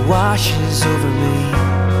that washes over me.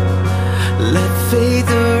 Let faith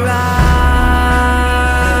arise.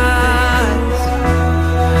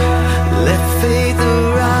 Let faith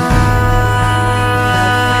arise.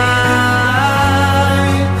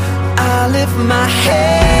 I lift my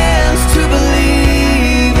hands to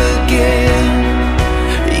believe again.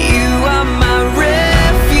 You are my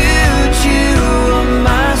refuge, you are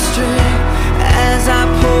my strength. As I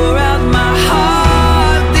pour out my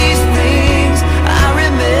heart, these things I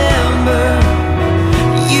remember.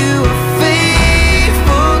 You are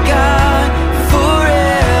faithful, God,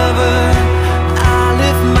 forever. I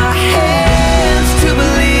lift my hands to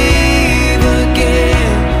believe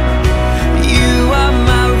again. You are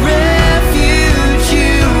my refuge,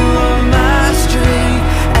 you are my strength.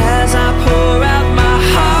 As I pour out my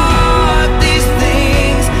heart, these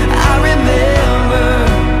things I remember.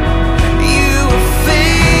 You are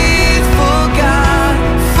faithful, God,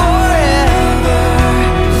 forever.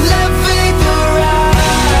 Let faith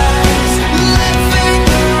arise. Let faith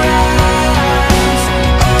arise.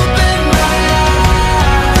 Open my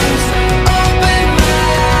eyes. Open my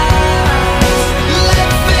eyes.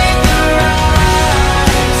 Let faith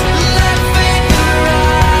arise. Let faith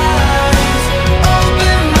arise.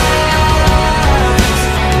 Open my eyes.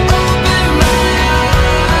 Open my eyes.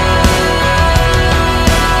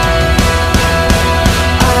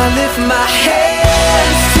 I lift my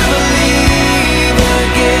hands to believe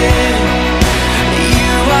again.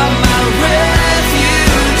 You are my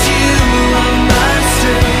refuge, you are my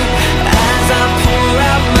strength. As I pour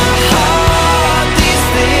out my heart, these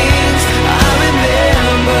things I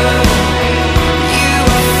remember. You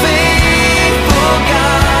are faithful,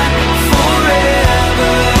 God,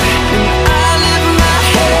 forever. And I lift my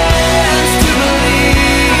hands to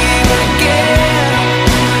believe again.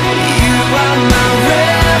 You are my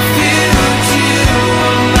refuge, you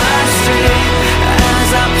are my strength. As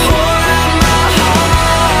I pour out my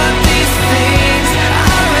heart, these things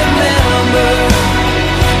I remember.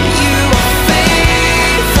 You are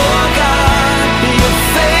faithful, God, you're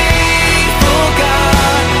faithful,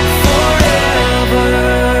 God, forever.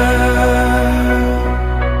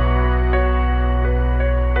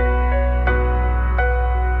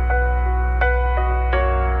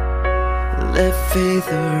 Let faith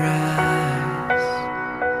arise.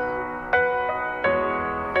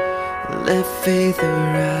 Let faith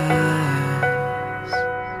arise.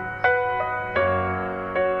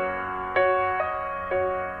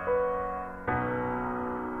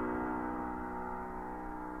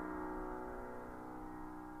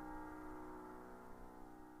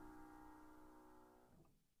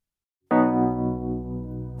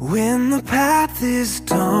 When the path is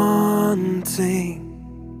daunting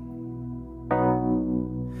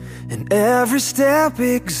and every step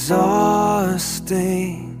exhausting,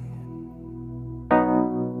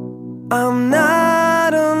 I'm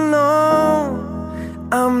not alone.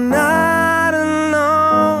 I'm not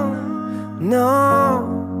alone. No,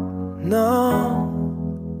 no.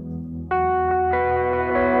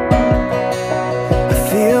 I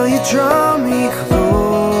feel you draw me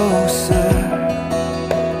closer.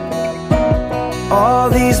 All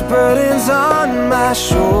these burdens on my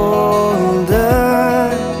shoulder.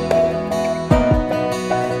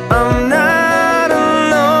 I'm not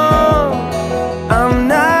alone. I'm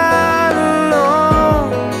not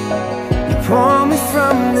alone.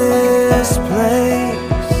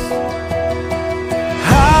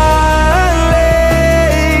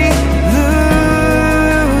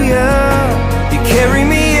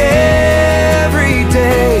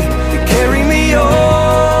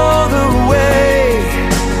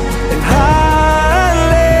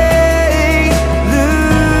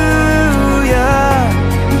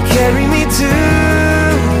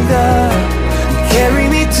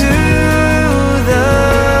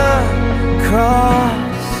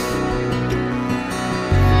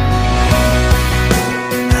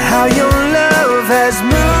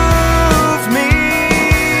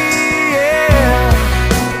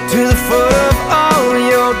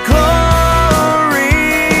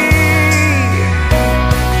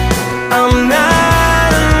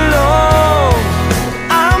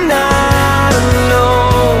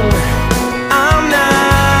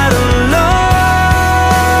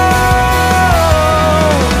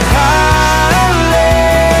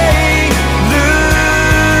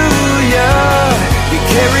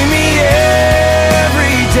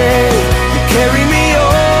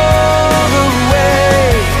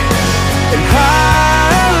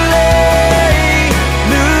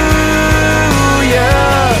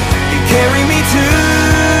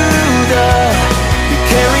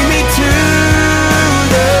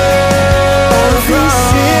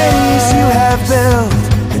 built,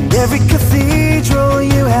 and every cathedral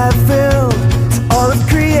you have filled. To all of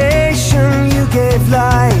creation you gave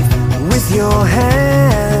life with your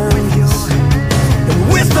hands. And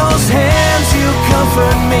with those hands you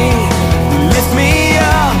comfort me, lift me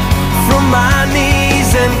up from my knees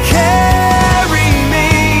and carry me.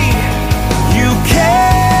 You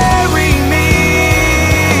carry me.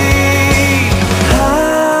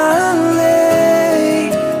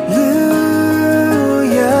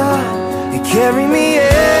 Hallelujah. You carry me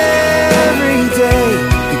every day.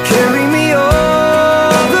 You carry me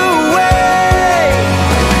all the way.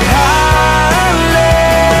 Hallelujah.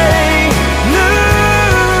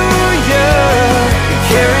 You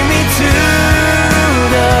carry me to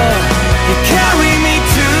the, you carry me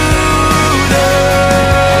to the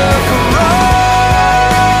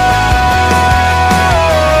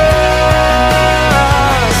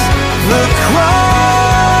cross. The cross.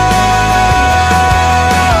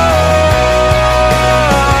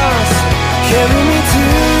 Carry me to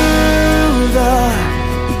the,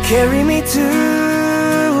 you carry me to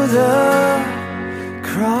the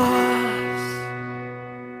cross.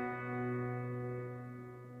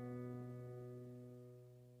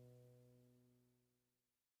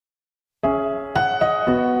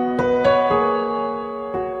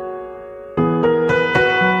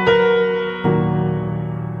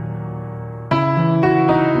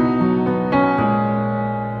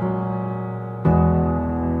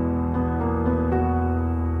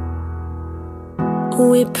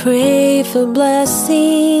 We pray for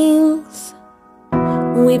blessings,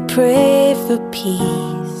 we pray for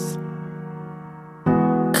peace,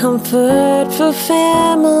 comfort for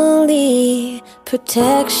family,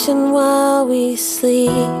 protection while we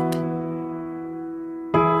sleep.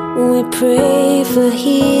 We pray for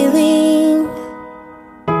healing,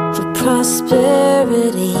 for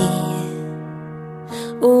prosperity.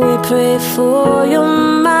 We pray for your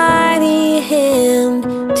mighty hand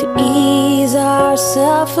to ease our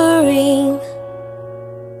suffering.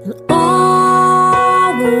 And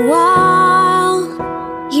all the while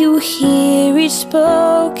you hear each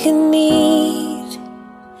spoken need.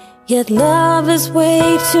 Yet love is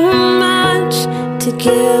way too much to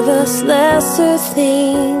give us lesser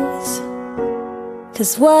things.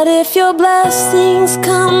 'Cause what if your blessings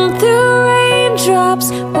come through raindrops?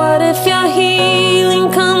 What if your healing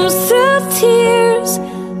comes through tears?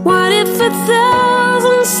 What if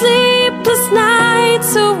 1,000 sleepless nights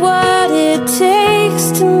are what it takes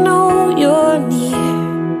to know you're near?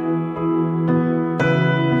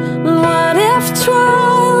 What if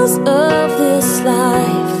trials of this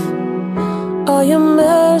life are your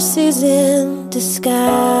mercies in disguise?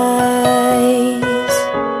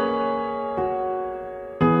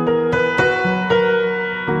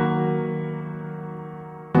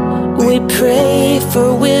 We pray for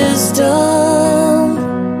wisdom,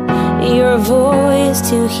 your voice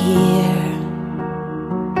to hear.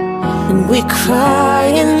 And we cry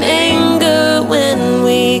in anger when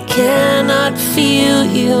we cannot feel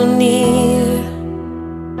you near.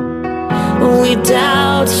 We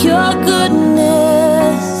doubt your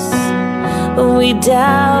goodness, we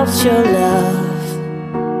doubt your love,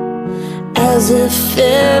 as if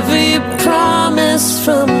every promise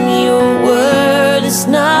from your word is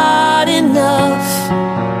not enough.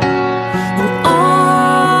 And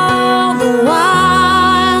all the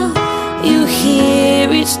while you hear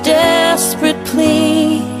each desperate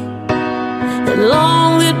plea, and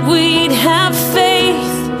long that we'd have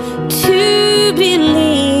faith to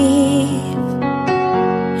believe.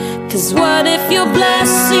 'Cause what if your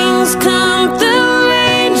blessings come through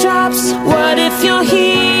raindrops? What if your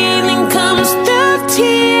healing comes through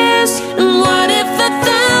tears? And what if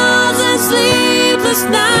 1,000 sleepless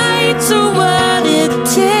nights are what it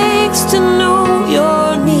takes to know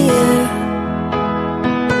you're near?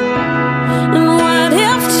 And what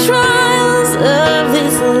if trials of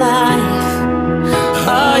this life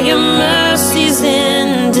are your mercies in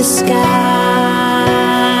disguise?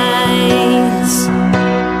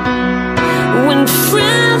 When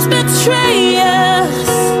friends betray us,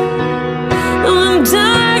 when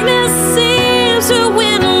darkness seems to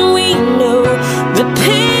win, we know the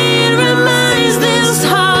pain reminds this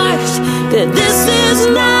heart that this is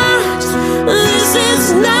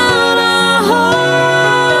not our home.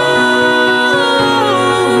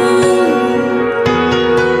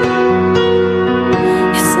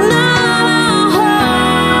 It's not our home.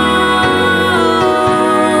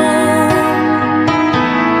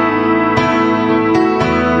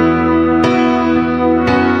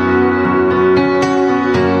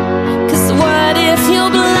 'Cause what if your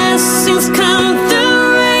blessings come through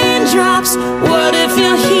raindrops? What if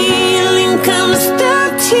your healing comes through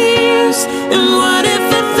tears? And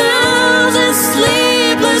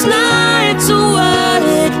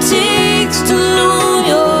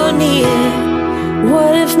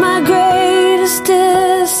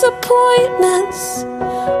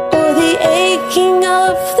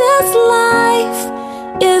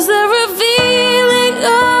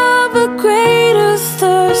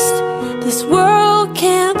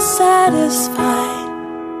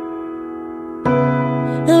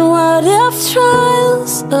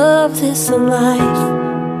trials of this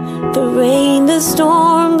life, the rain, the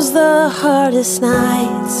storms, the hardest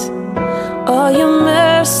nights, all your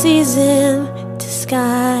mercies in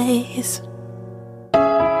disguise.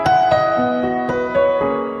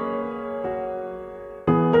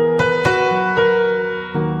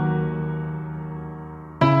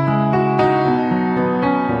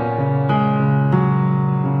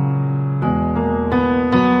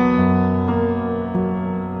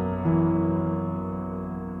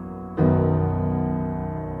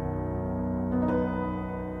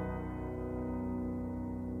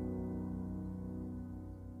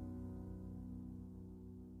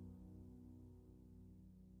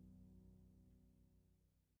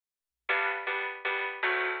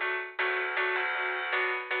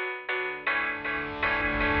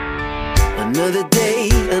 Another day,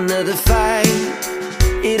 another fight.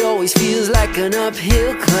 It always feels like an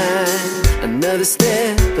uphill climb. Another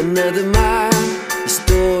step, another mile. The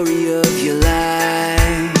story of your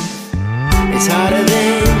life. It's harder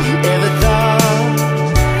than you ever thought,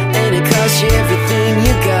 and it costs you everything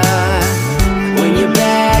you got. When you're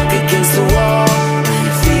back against the wall,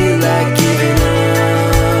 you feel like giving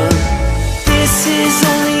up. This is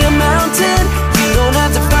only a mountain. You don't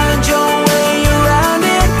have to find your way around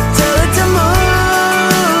it. Tell it to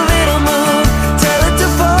move, it'll move. Tell it to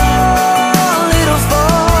fall, it'll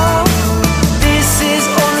fall. This is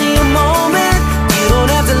only a moment. You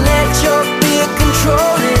don't have to let your fear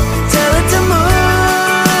control it. Tell it to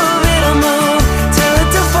move, it'll move. Tell it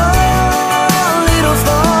to fall, it'll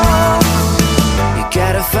fall. You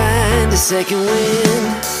gotta find a second wind.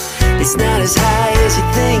 It's not as high as you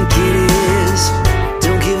think it is.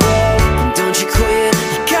 Don't give up, don't you quit.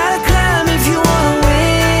 You gotta climb if you wanna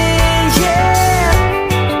win, yeah.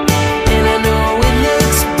 And I know it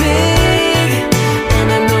looks big, and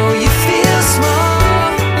I know you feel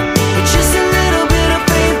small, but just a little bit of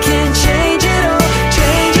faith can change it all,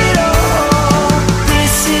 change it all.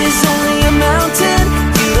 This is only a mountain.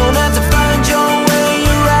 You don't have to find your way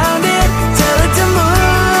around it. Tell it to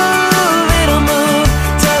move, it'll move.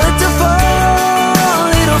 Tell it to fall,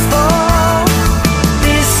 it'll fall.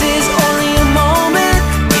 This is only a moment.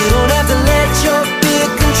 You don't have to let your fear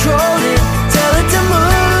control it. Tell it to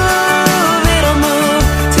move, it'll move.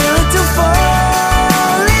 Tell it to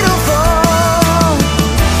fall, it'll fall.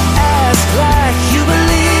 Ask like you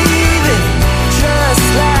believe it. Trust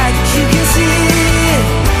like you can see it.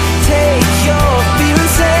 Take your fear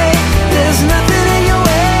and say there's nothing in your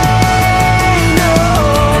way, no.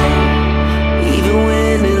 Even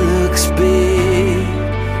when it looks big,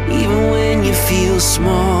 even when you feel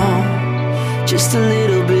small, just a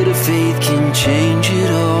little bit of faith can change it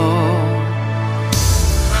all.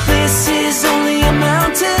 This is only a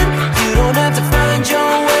mountain. You don't have to find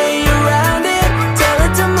your way around it. Tell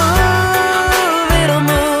it to move, it'll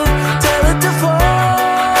move. Tell it to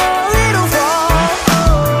fall, it'll fall.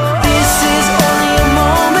 This is only a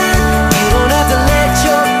moment. You don't have to let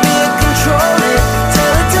your fear control it.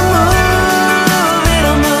 Tell it to move,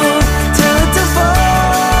 it'll move. Tell it to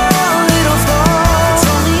fall, it'll fall. It's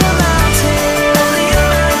only a mountain, only a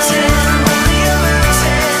mountain, only a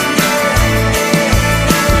mountain.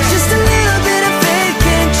 Just a little bit of faith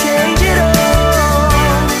can change it all.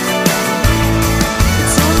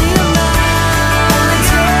 It's only a mountain,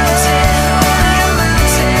 only a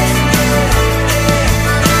mountain.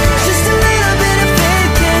 Just a little bit of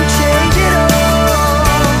faith can change it all.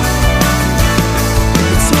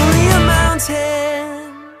 It's only a mountain.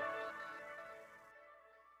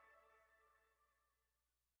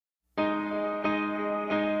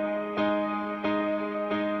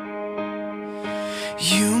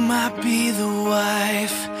 You might be the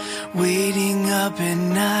wife waiting up at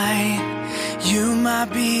night. You might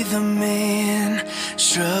be the man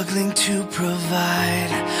struggling to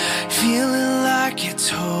provide, feeling like it's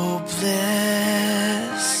hopeless.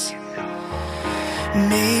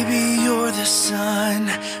 Maybe you're the son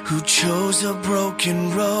who chose a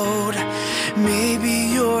broken road. Maybe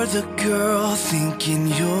you're the girl thinking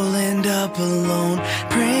you'll end up alone,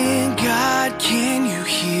 praying, God, can you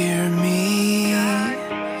hear me?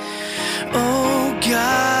 Oh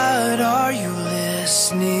God, are you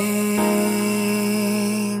listening?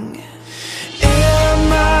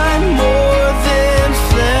 Am I more than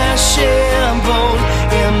flesh and bone?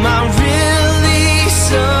 Am I really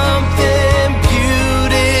something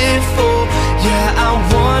beautiful? Yeah, I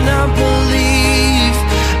wanna believe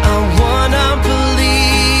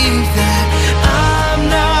that I'm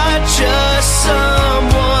not just some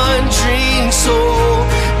wandering soul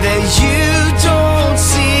that you don't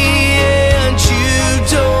see and you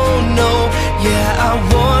don't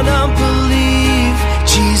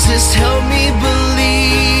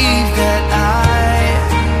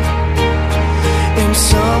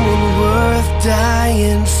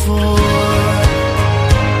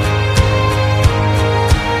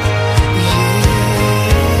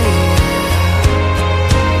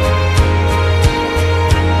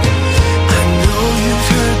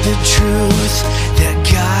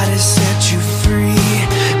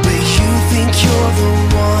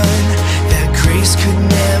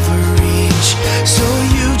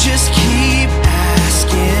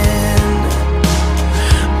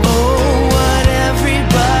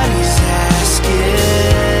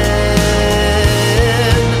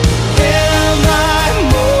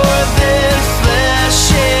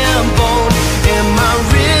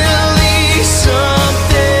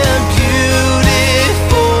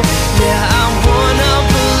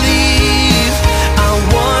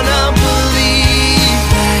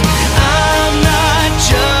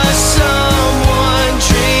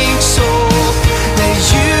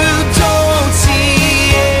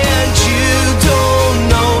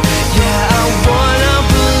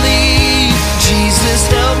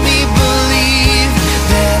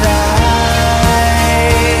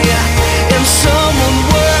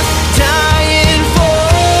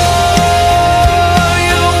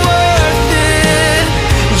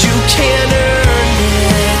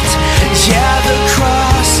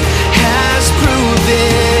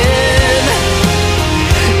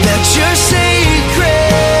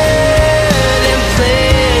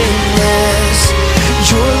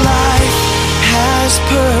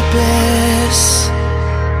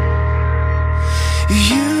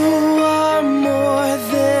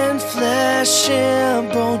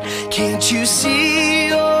Can't you see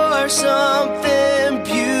you're something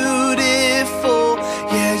beautiful?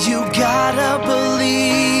 Yeah, you gotta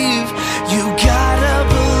believe, you gotta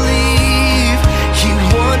believe. He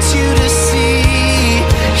wants you to see,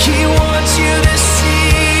 he wants you to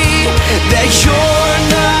see that you're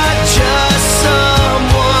not just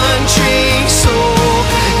someone dream soul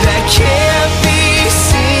that can't be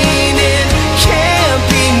seen and can't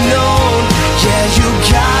be known. Yeah, you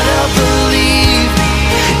gotta believe,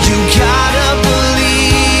 you gotta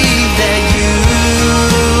believe that you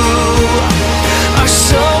are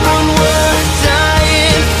someone worth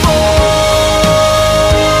dying for.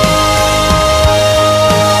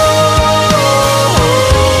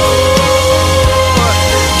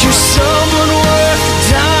 You're someone worth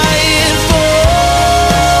dying for.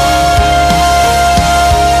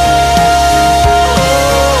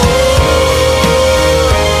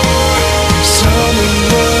 Someone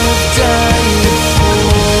worth dying for.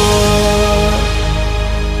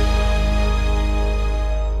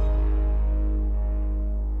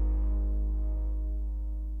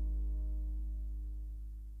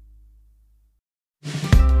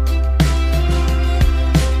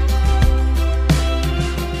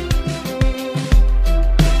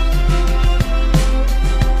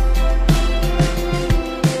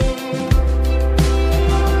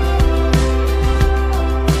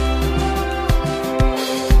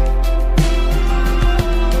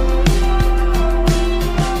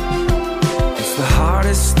 It's the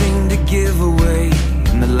hardest thing to give away,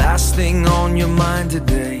 and the last thing on your mind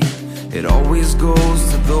today. It always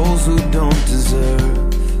goes to those who don't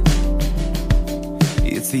deserve.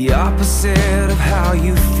 It's the opposite of how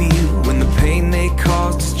you feel when the pain they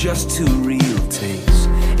caused is just too real. Takes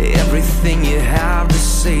everything you have to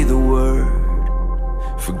say the word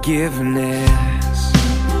forgiveness.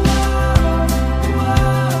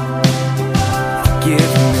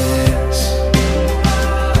 Forgiveness.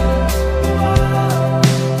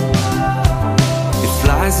 It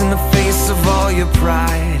flies in the face of all your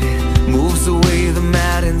pride. It moves away the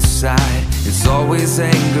mad inside. It's always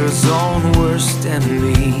anger's own worst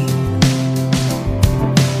enemy.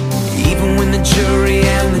 Even when the jury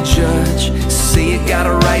and the judge say you got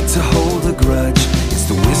a right to hold a grudge, it's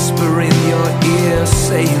the whisper in your ear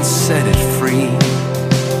saying set it free.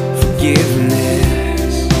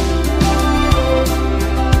 Forgiveness.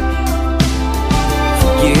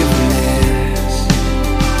 Forgiveness.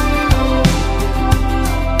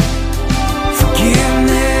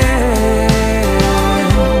 Forgiveness.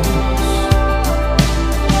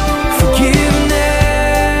 Forgiveness.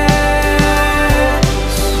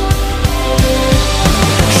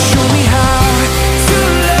 Show me how to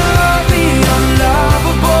love the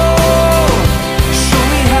unlovable. Show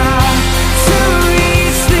me how to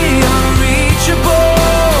reach the unreachable.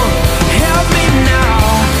 Help me now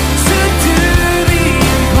to do the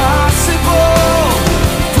impossible.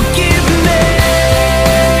 Forgiveness.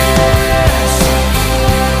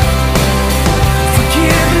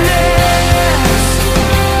 Forgiveness.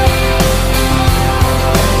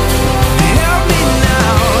 Help me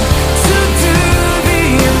now to do the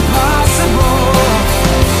impossible.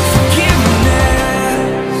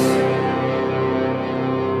 Forgiveness.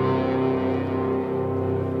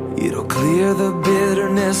 It'll clear the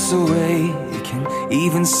bitterness away. It can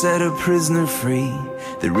even set a prisoner free.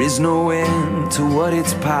 There is no end to what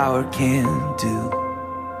its power can do.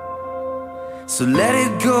 So let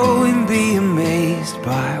it go and be amazed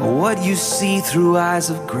by what you see through eyes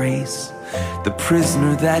of grace. The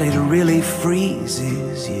prisoner that it really frees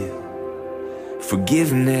is you.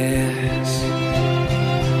 Forgiveness.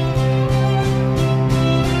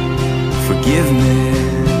 Forgiveness.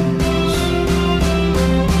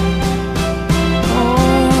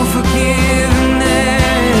 Oh, forgiveness.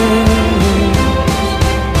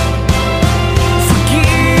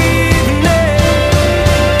 Forgiveness.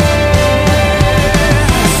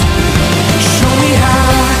 Show me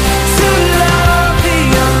how to love the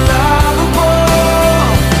unlovable.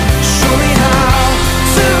 Show me how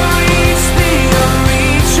to reach the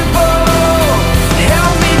unreachable.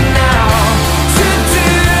 Help me now to do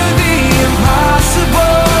the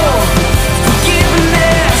impossible.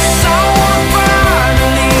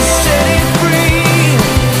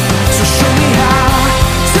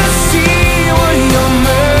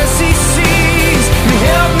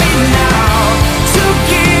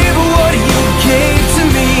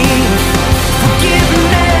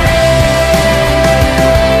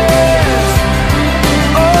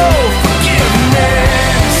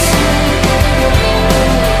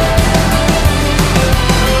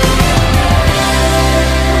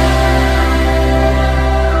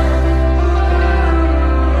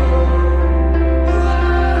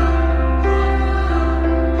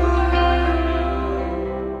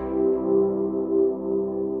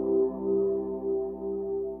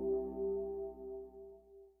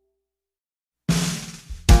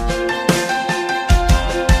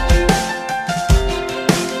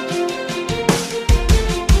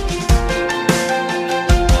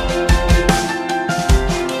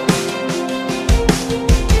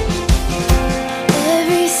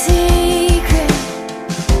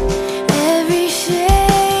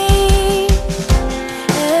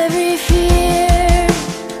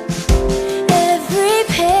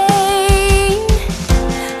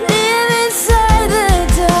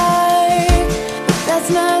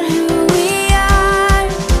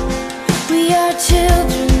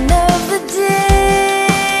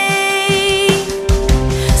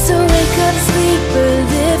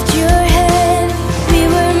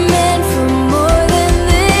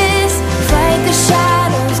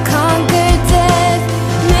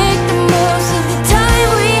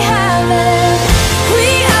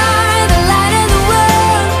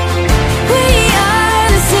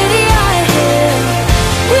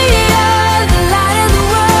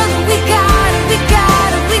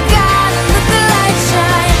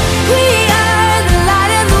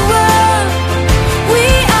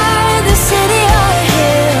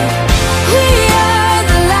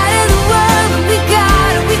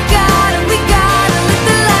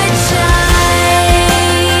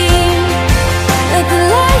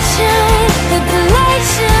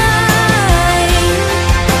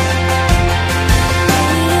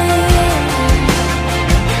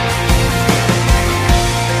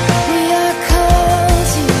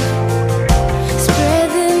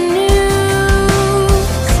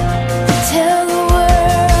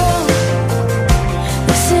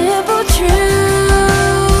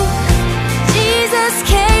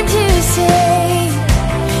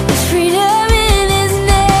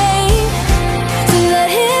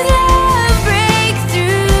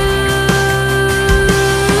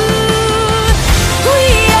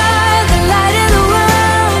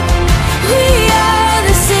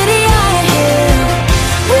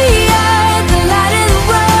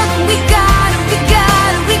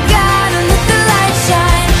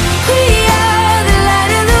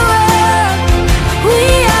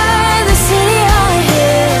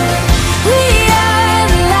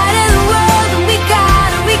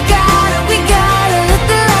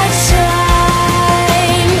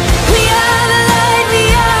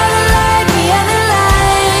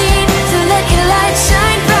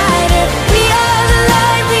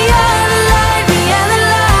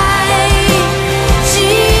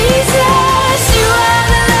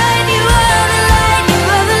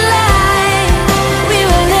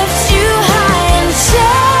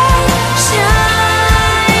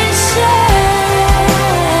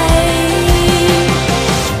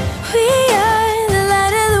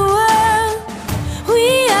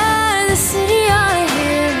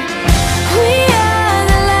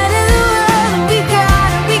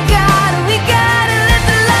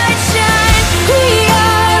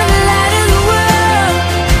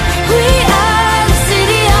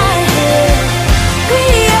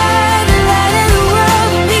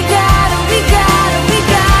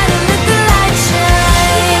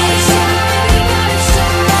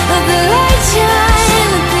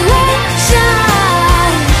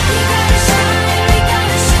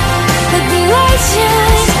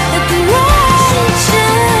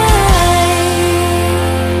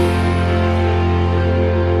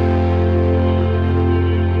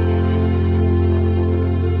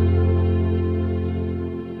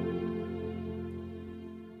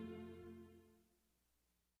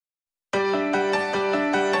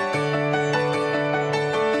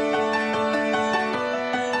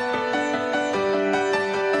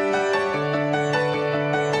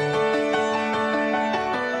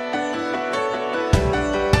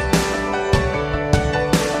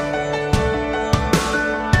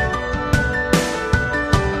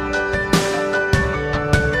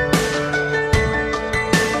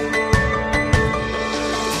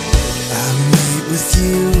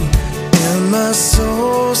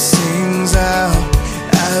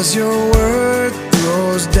 as your word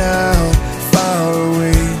throws down far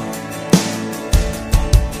away.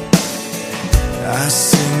 I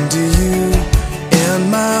sing to you and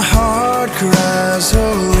my heart cries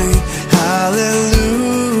holy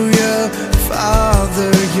hallelujah.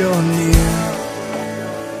 Father, you're near.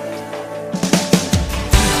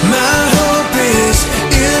 My hope is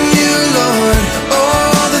in you, Lord,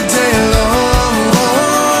 all the day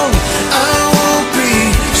long. I won't be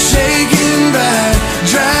shaken by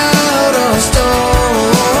drought or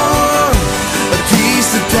storm. A peace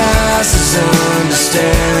that passes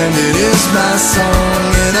understanding is my song,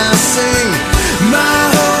 and I sing. My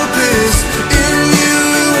hope is in you,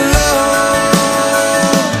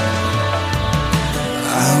 Lord.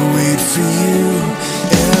 I wait for you,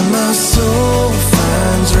 and my soul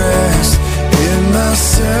finds rest. In my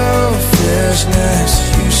selfishness,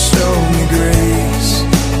 you show me grace.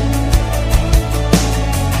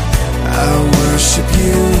 I worship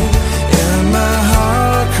you, and my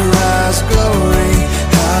heart cries glory,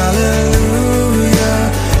 hallelujah.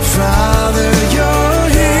 Father, you're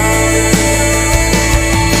here.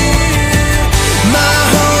 My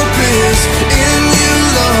hope is in you,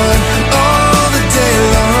 Lord, all the day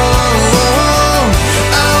long.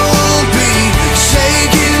 I won't be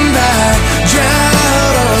shaken by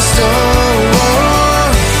drought or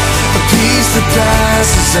storm. A peace that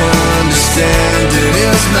passes understanding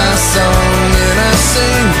is my song, and I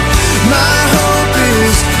sing. My hope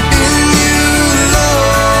is in you, Lord.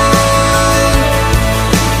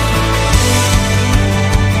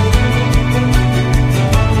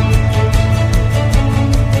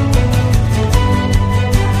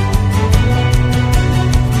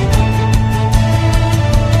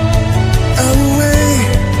 I will wait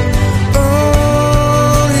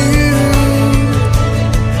on you.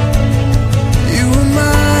 You are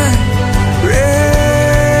my refuge.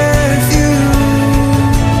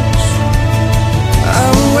 I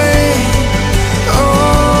will wait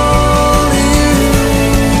on you.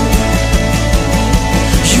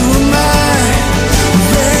 You are my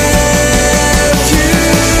refuge.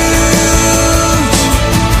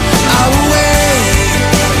 I will wait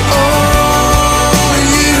on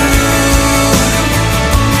you.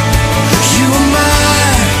 You are my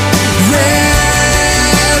refuge.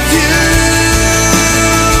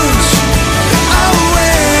 I will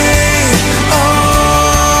wait on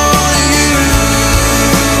you.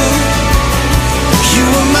 You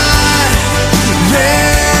are my refuge.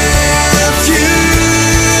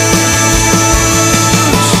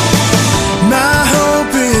 My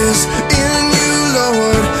hope is in you,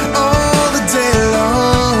 Lord, all the day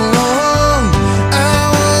long. I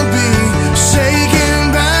won't be shaken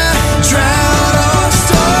by drought or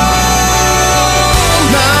storm.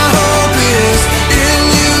 My hope is in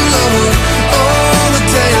you, Lord, all the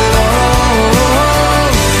day long.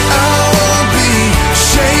 I won't be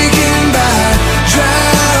shaken by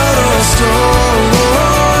drought or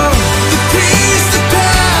storm. The peace that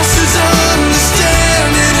passes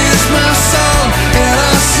understanding is my song, and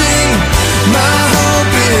I sing. My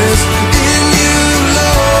hope is in you,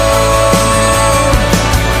 Lord.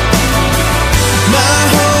 My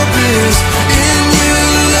hope is in you,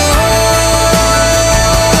 Lord.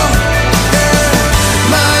 Yeah.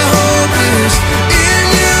 My hope is in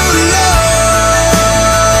you,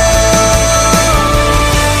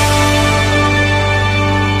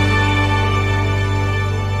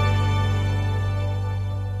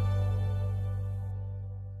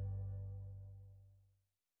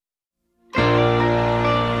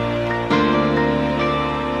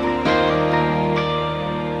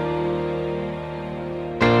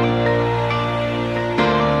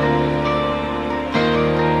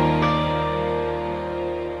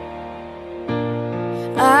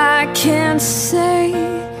 I can't say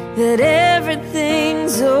that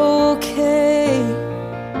everything's okay,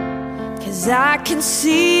 'cause I can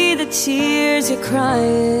see the tears you're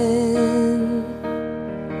crying.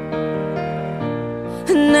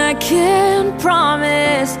 And I can't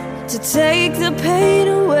promise to take the pain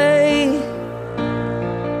away,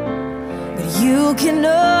 but you can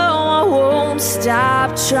know I won't stop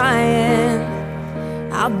trying.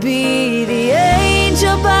 I'll be the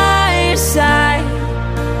angel by your side.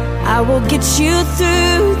 I will get you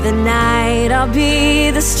through the night. I'll be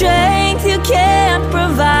the strength you can't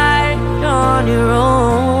provide on your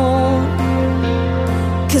own.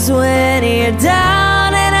 'Cause when you're down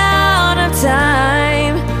and out of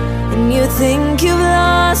time, and you think you've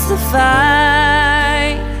lost the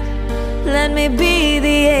fight, let me be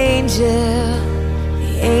the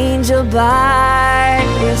angel by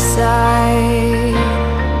your side.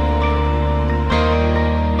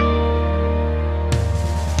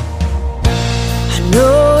 I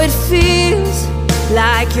know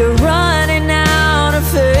like you're running out of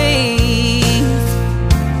faith,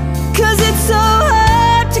 'cause it's so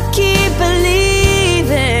hard to keep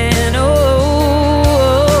believing.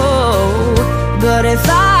 Oh, but if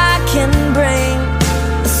I can bring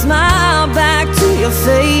a smile back to your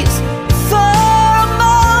face for a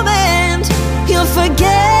moment, you'll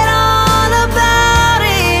forget all about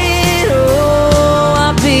it. Oh,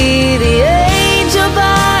 I'll be the angel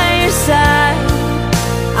by your side.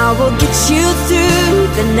 I will get you through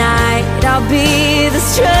the night. I'll be the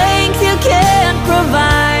strength you can't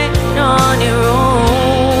provide on your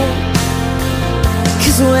own.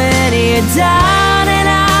 'Cause when you're down and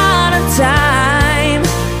out of time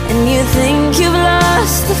and you think you've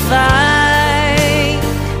lost the fight,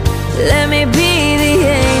 let me be the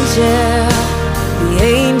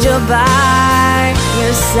angel by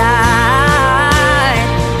your side.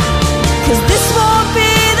 'Cause this won't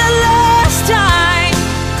be the last time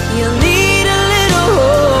you'll need a little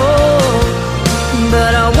hope,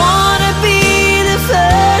 but I wanna be the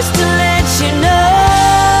first to let you know.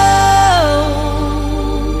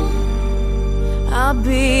 I'll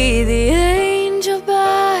be the angel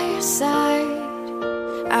by your side.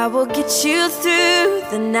 I will get you through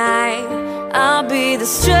the night. I'll be the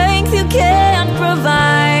strength you can't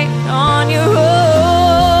provide on your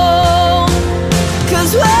own.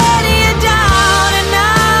 'Cause when you're down and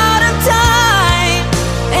out of time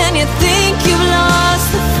and you think you've lost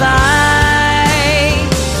the fight,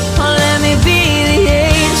 oh, let me be the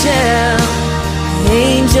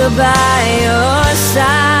angel by your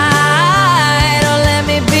side. Oh, let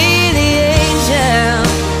me be the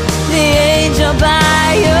angel by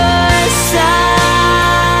your side.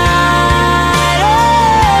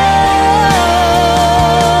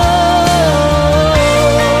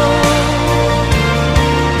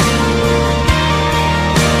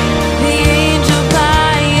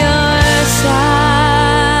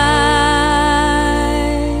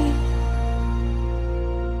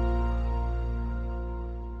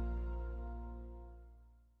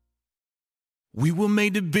 We were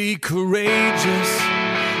made to be courageous.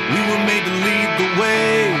 We were made to lead the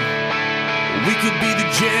way. We could be the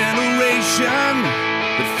generation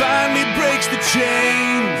that finally breaks the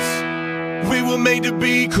chains. We were made to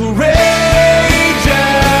be courageous.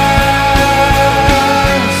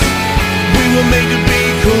 We were made to be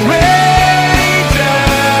courageous.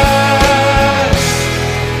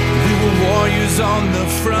 We were warriors on the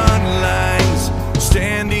front lines,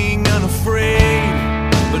 standing unafraid.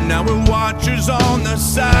 But now we're watchers on the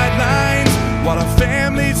sidelines while our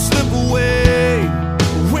families slip away.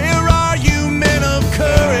 Where are you, men of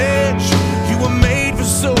courage? You were made for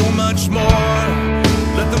so much more.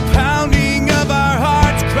 Let the pounding of our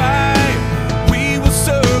hearts cry, we will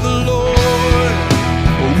serve the Lord.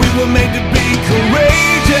 We were made to be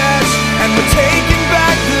courageous, and we're taking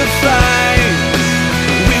back the fight.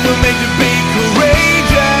 We were made to be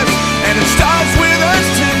courageous, and it starts with us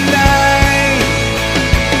tonight.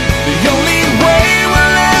 The only way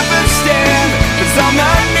we'll ever stand is on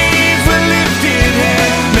our knees with lifted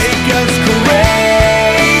hands. Make us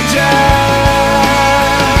courageous,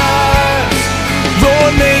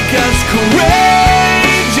 Lord, make us courageous.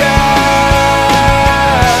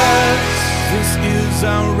 This is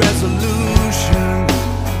our resolution,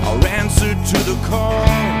 our answer to the call.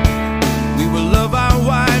 We will love our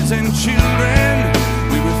wives and children.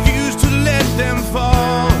 We refuse to let them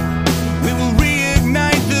fall. We will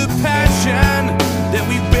reignite the passion that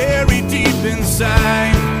we bury deep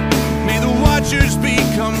inside. May the watchers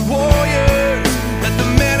become warriors. Let the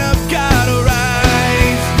men of God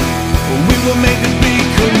arise. We were made to be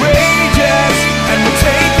courageous, and we're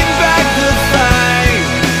taking back the fight.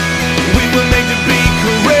 We were made to be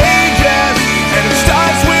courageous, and it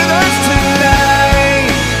starts with us tonight.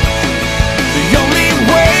 The only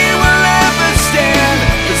way we'll ever stand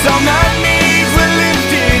is on our knees with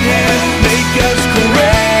lifted hands. Make us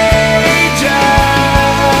courageous,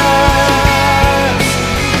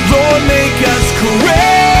 Lord, make us courageous.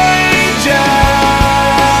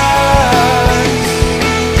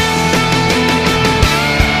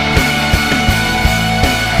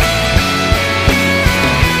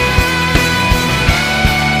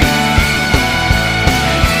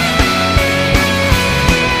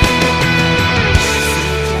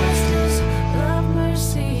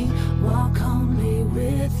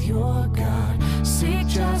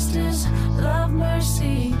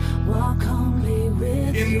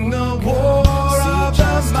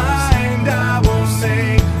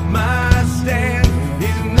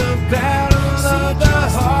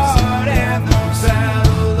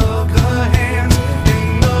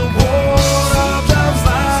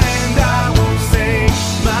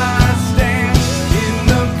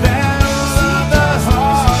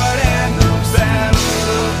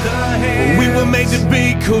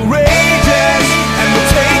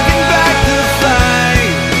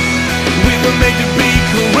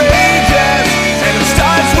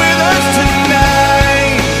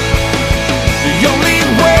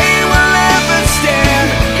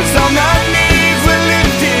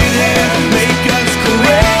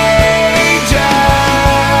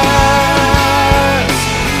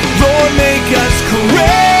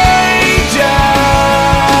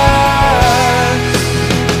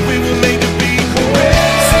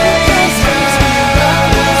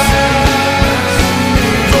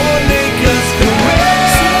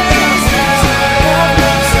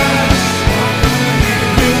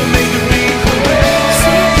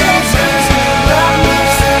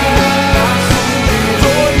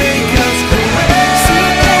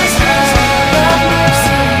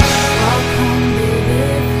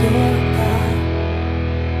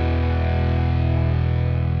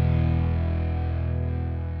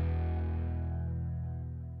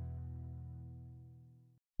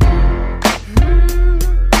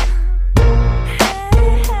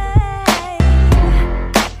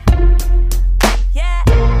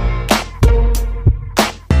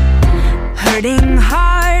 hurting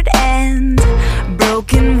heart and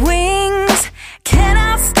broken wings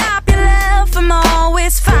cannot stop your love from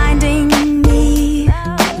always finding me.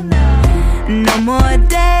 No more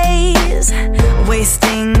days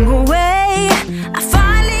wasting away. I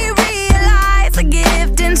finally realize the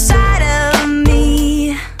gift inside of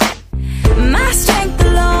me. My strength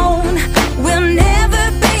alone will never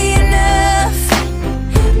be enough,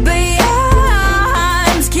 but your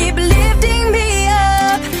arms keep lifting me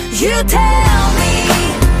up. You tell me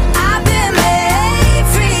I've been made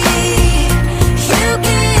free. You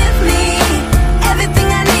give me everything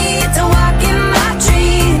I need to walk in my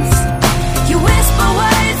dreams. You whisper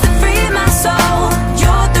words that free my soul.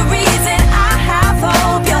 You're the reason I have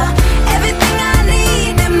hope. You're everything I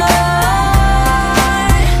need and more.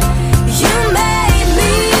 You made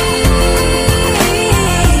me.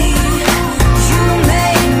 You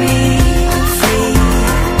made me free.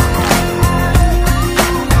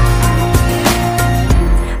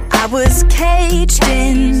 I was caged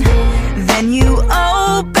in, then you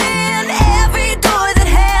opened every door that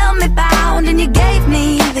held me bound, and you gave me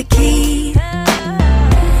the key.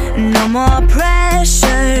 No more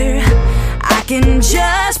pressure, I can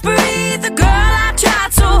just breathe. The girl I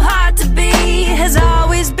tried so hard to be has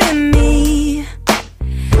always been me.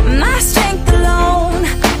 My strength alone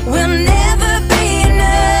will never be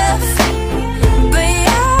enough, but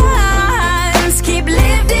your arms keep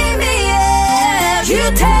lifting me up. You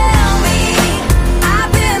tell me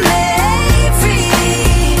I've been made free.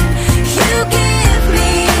 You give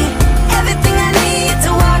me everything I need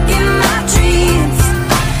to walk in my dreams.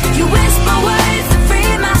 You whisper words that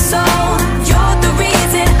free my soul. You're the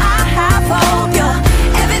reason I have hope. You're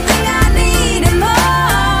everything I need and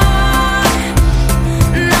more.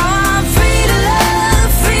 Now I'm free to love,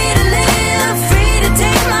 free to live, free to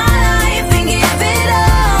take my life and give it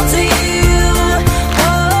all to you.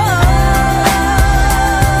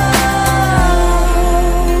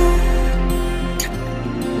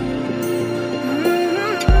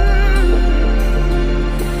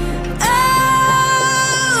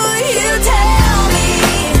 Oh, you tell me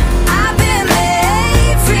I've been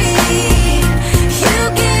made free. You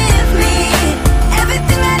give me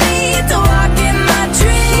everything I need to walk in my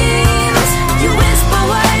dreams. You whisper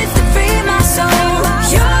words that free my soul.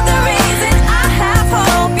 You're the reason I have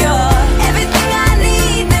hope. You're everything I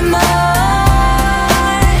need and more.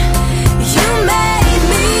 You made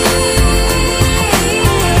me.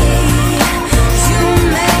 You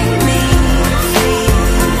made me free.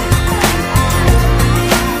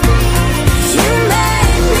 You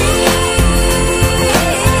made me.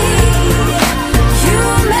 You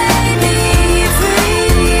made me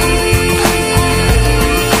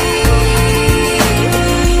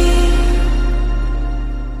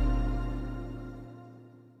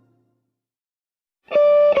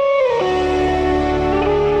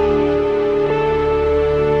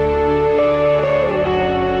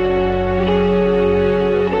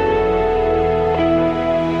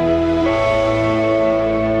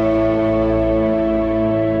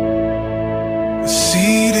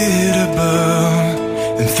Seated above,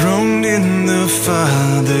 enthroned in the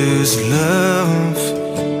Father's love,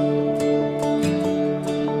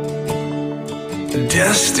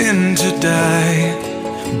 destined to die,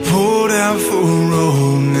 poured out for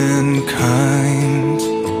all mankind.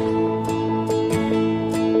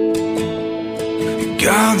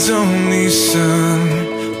 God's only Son,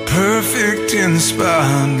 perfect and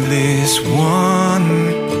spotless one.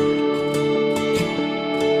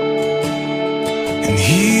 And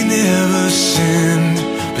he never sinned,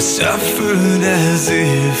 but suffered as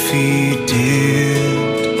if he did.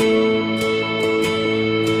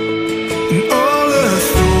 And all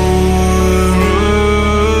authority,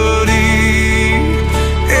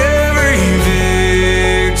 every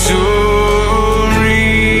victory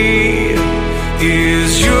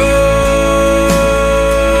is yours.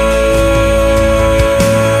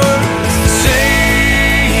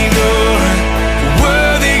 Savior,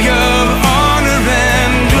 worthy of honor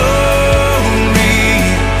and glory,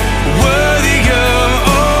 worthy of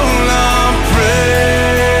all our praise.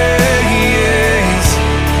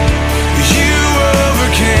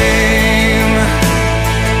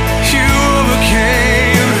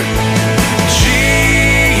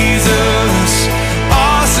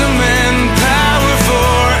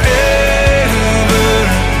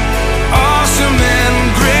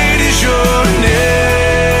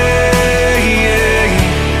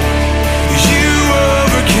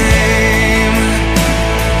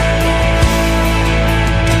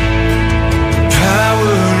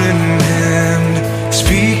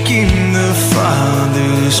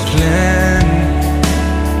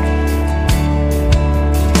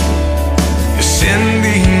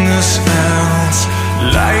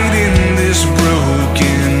 fight in this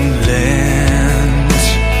broken land.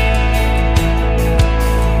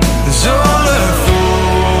 There's all authority,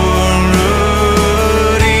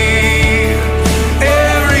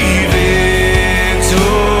 every victory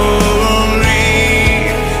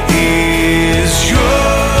is yours.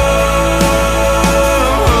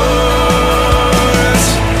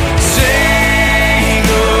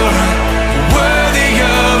 Savior, worthy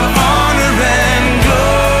of honor and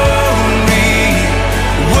glory,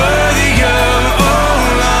 worthy of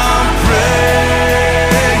all our praise.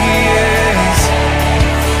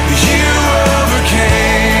 You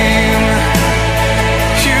overcame,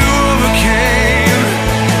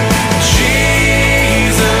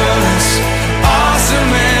 Jesus,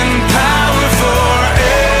 awesome and powerful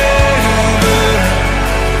forever.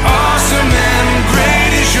 Awesome and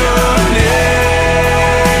great is your name.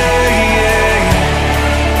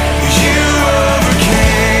 You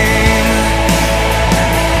overcame,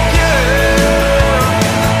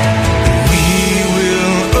 We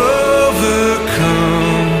will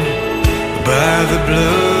overcome by the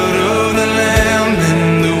blood of the Lamb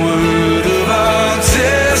and the word of our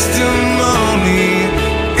testimony.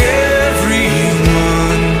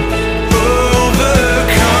 Everyone overcome.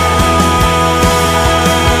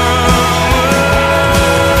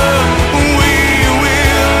 We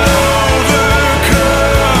will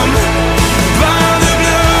overcome by the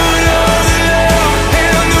blood of the Lamb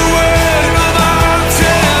and the word of our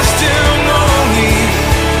testimony.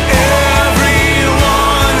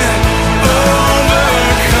 Everyone overcome.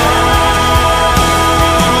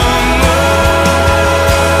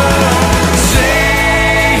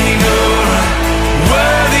 Savior,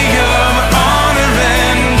 worthy of honor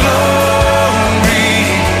and glory,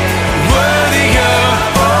 worthy of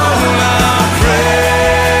all our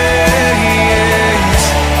praise.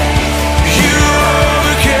 You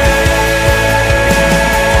overcame,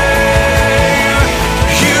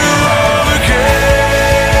 you overcame,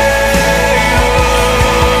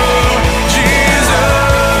 Jesus,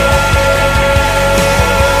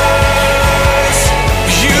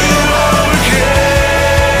 you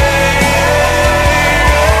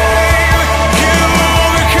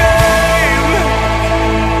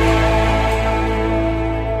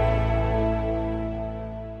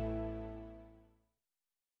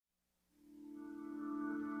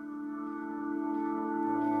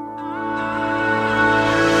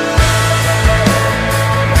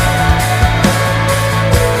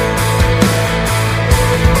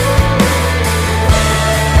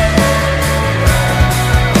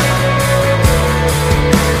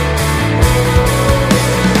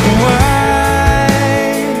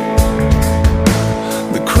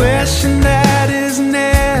the question that is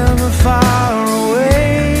never far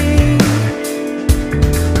away.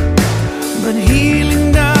 But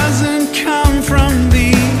healing doesn't come from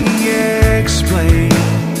the explained.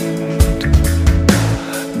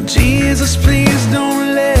 Jesus, please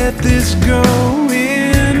don't let this go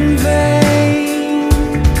in vain.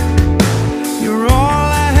 You're all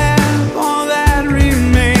I have, all that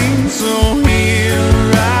remains. So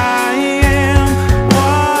here I am,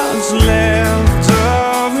 what's left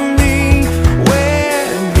of me,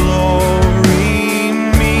 where glory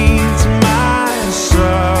meets my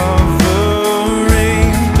suffering.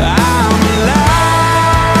 I'm alive,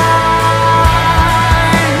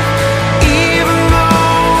 even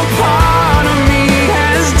though part of me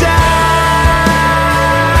has died.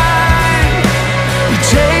 You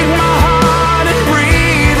take my heart and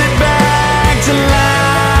breathe it back to life.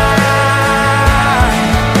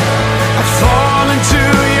 I fall into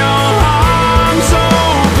your arms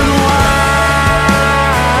open wide,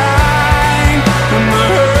 and the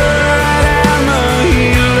hurt and the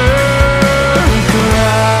healer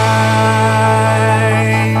cry.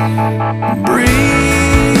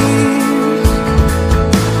 Breathe.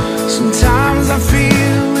 Sometimes I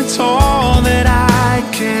feel it's all that I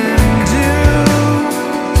can do.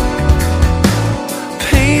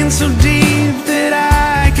 Pain so deep that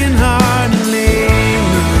I can hardly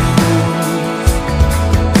move.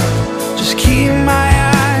 Just keep my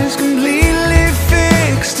eyes completely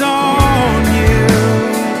fixed on you.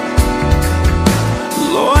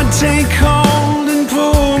 Lord, take hold and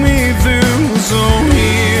pull me through. So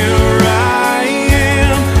here I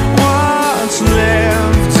am, what's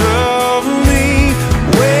left of me,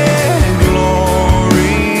 where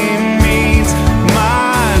glory meets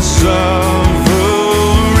my suffering.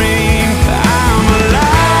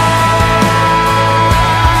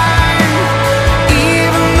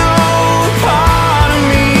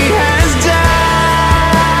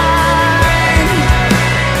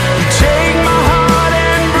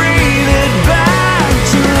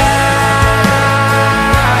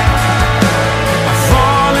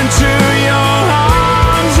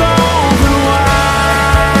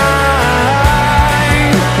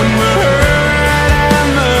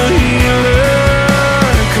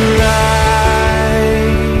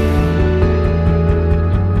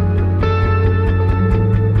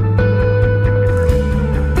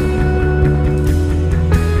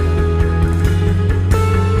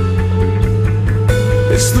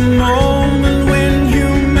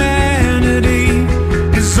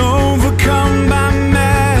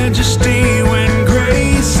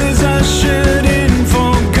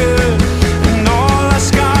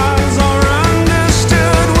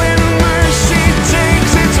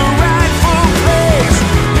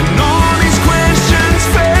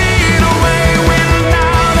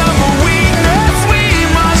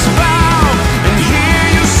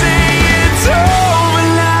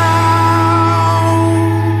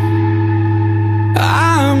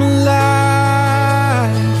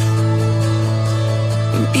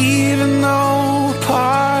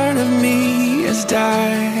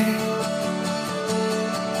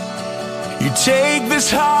 this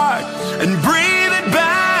heart and breathe it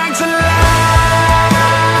back to life.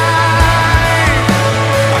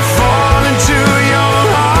 I fall into your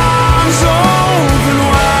arms open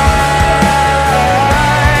wide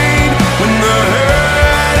when the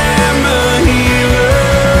hurt and the healer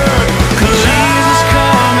collide. Jesus,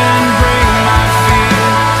 come and break my fear,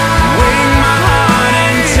 wake my heart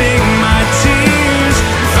and take my tears,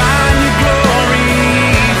 find your glory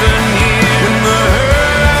even here when the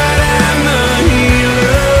hurt and the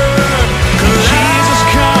healer collide. Jesus,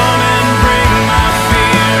 come and break my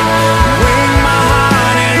fear, wake my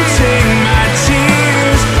heart and take my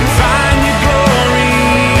tears, find your glory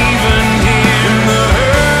even here when the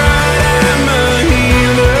hurt and the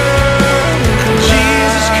healer collide.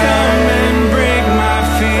 Jesus, come and break my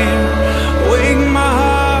fear, wake my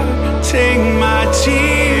heart, take my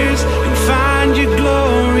tears, and find your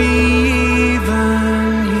glory even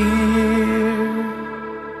here.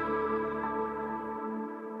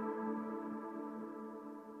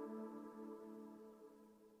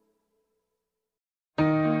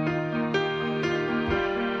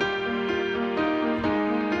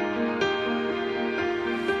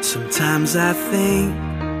 Sometimes I think,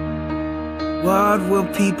 what will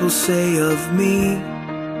people say of me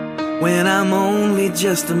when I'm only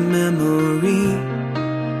just a memory,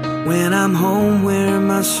 when I'm home where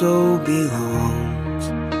my soul belongs?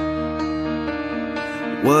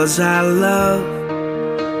 Was I loved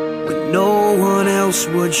when no one else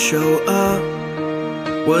would show up?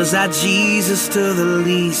 Was I Jesus to the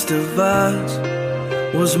least of us?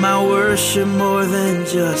 Was my worship more than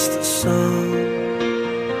just a song?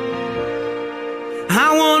 I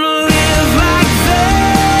wanna live like that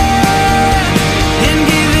and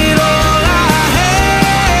give it all I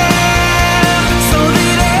have, so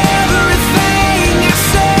that everything I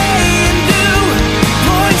say and do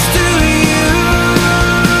points to you.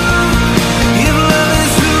 If love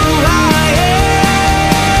is who I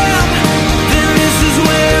am, then this is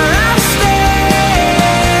where I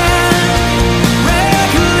stand,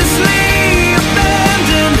 recklessly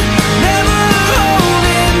abandoned, never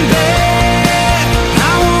holding back.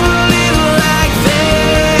 I wanna live like that.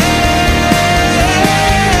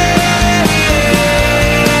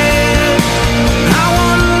 I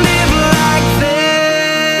wanna live like that.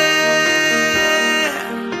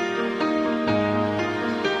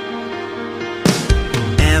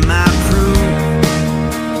 Am I proof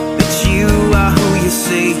that you are who you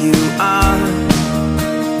say you are?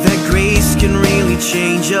 That grace can really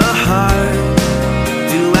change your heart?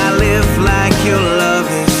 Do I live like your love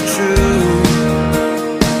is true?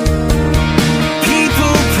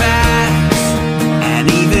 People pass, and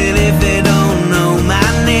even if they don't know my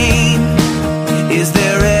name, is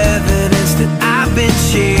there evidence that I've been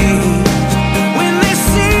changed? When they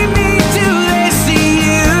see me, do they see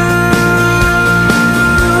you?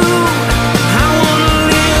 I wanna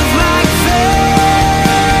live like that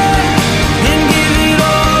and give it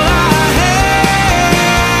all I have,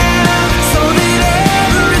 so that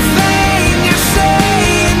everything I say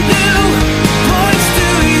and do points to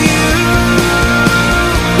you.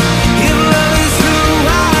 If love is who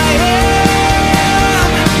I am,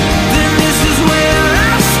 then this is where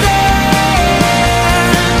I stand,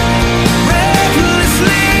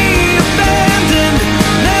 recklessly abandoned,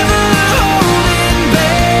 never holding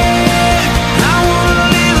back. I wanna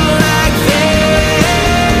live like that.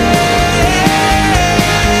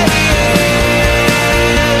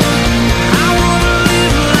 I wanna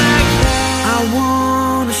live like that. I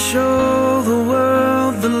wanna show the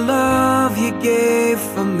world the love you gave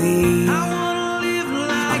for me. I wanna live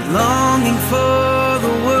like I'm longing for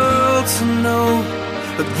the world to know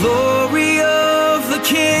the glory of the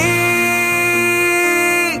King.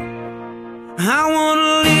 I wanna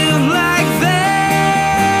live like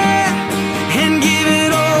that and give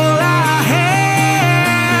it all I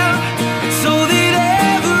have, so that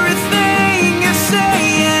everything I say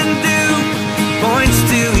and do points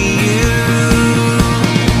to you.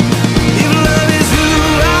 If love is who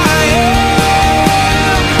I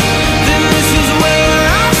am, then this is where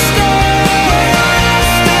I stand,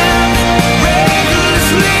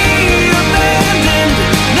 recklessly abandoned,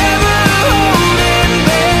 never holding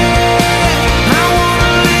back. I wanna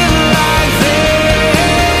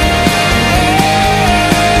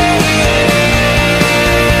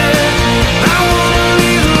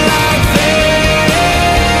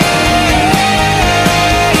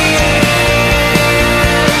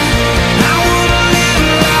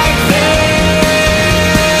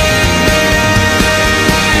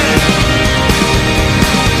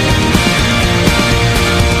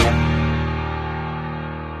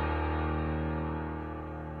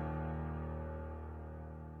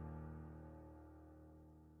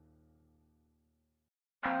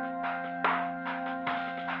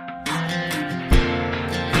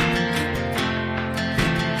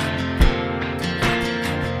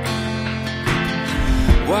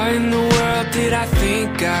in the world did I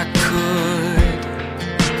think I could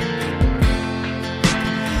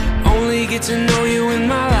only get to know you when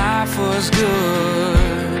my life was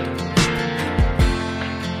good?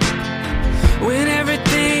 When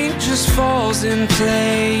everything just falls in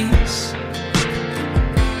place,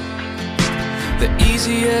 the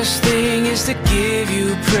easiest thing is to give you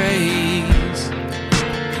praise.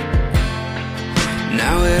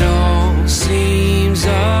 Now it all seems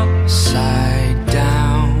upside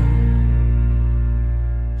down,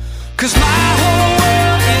 'cause my whole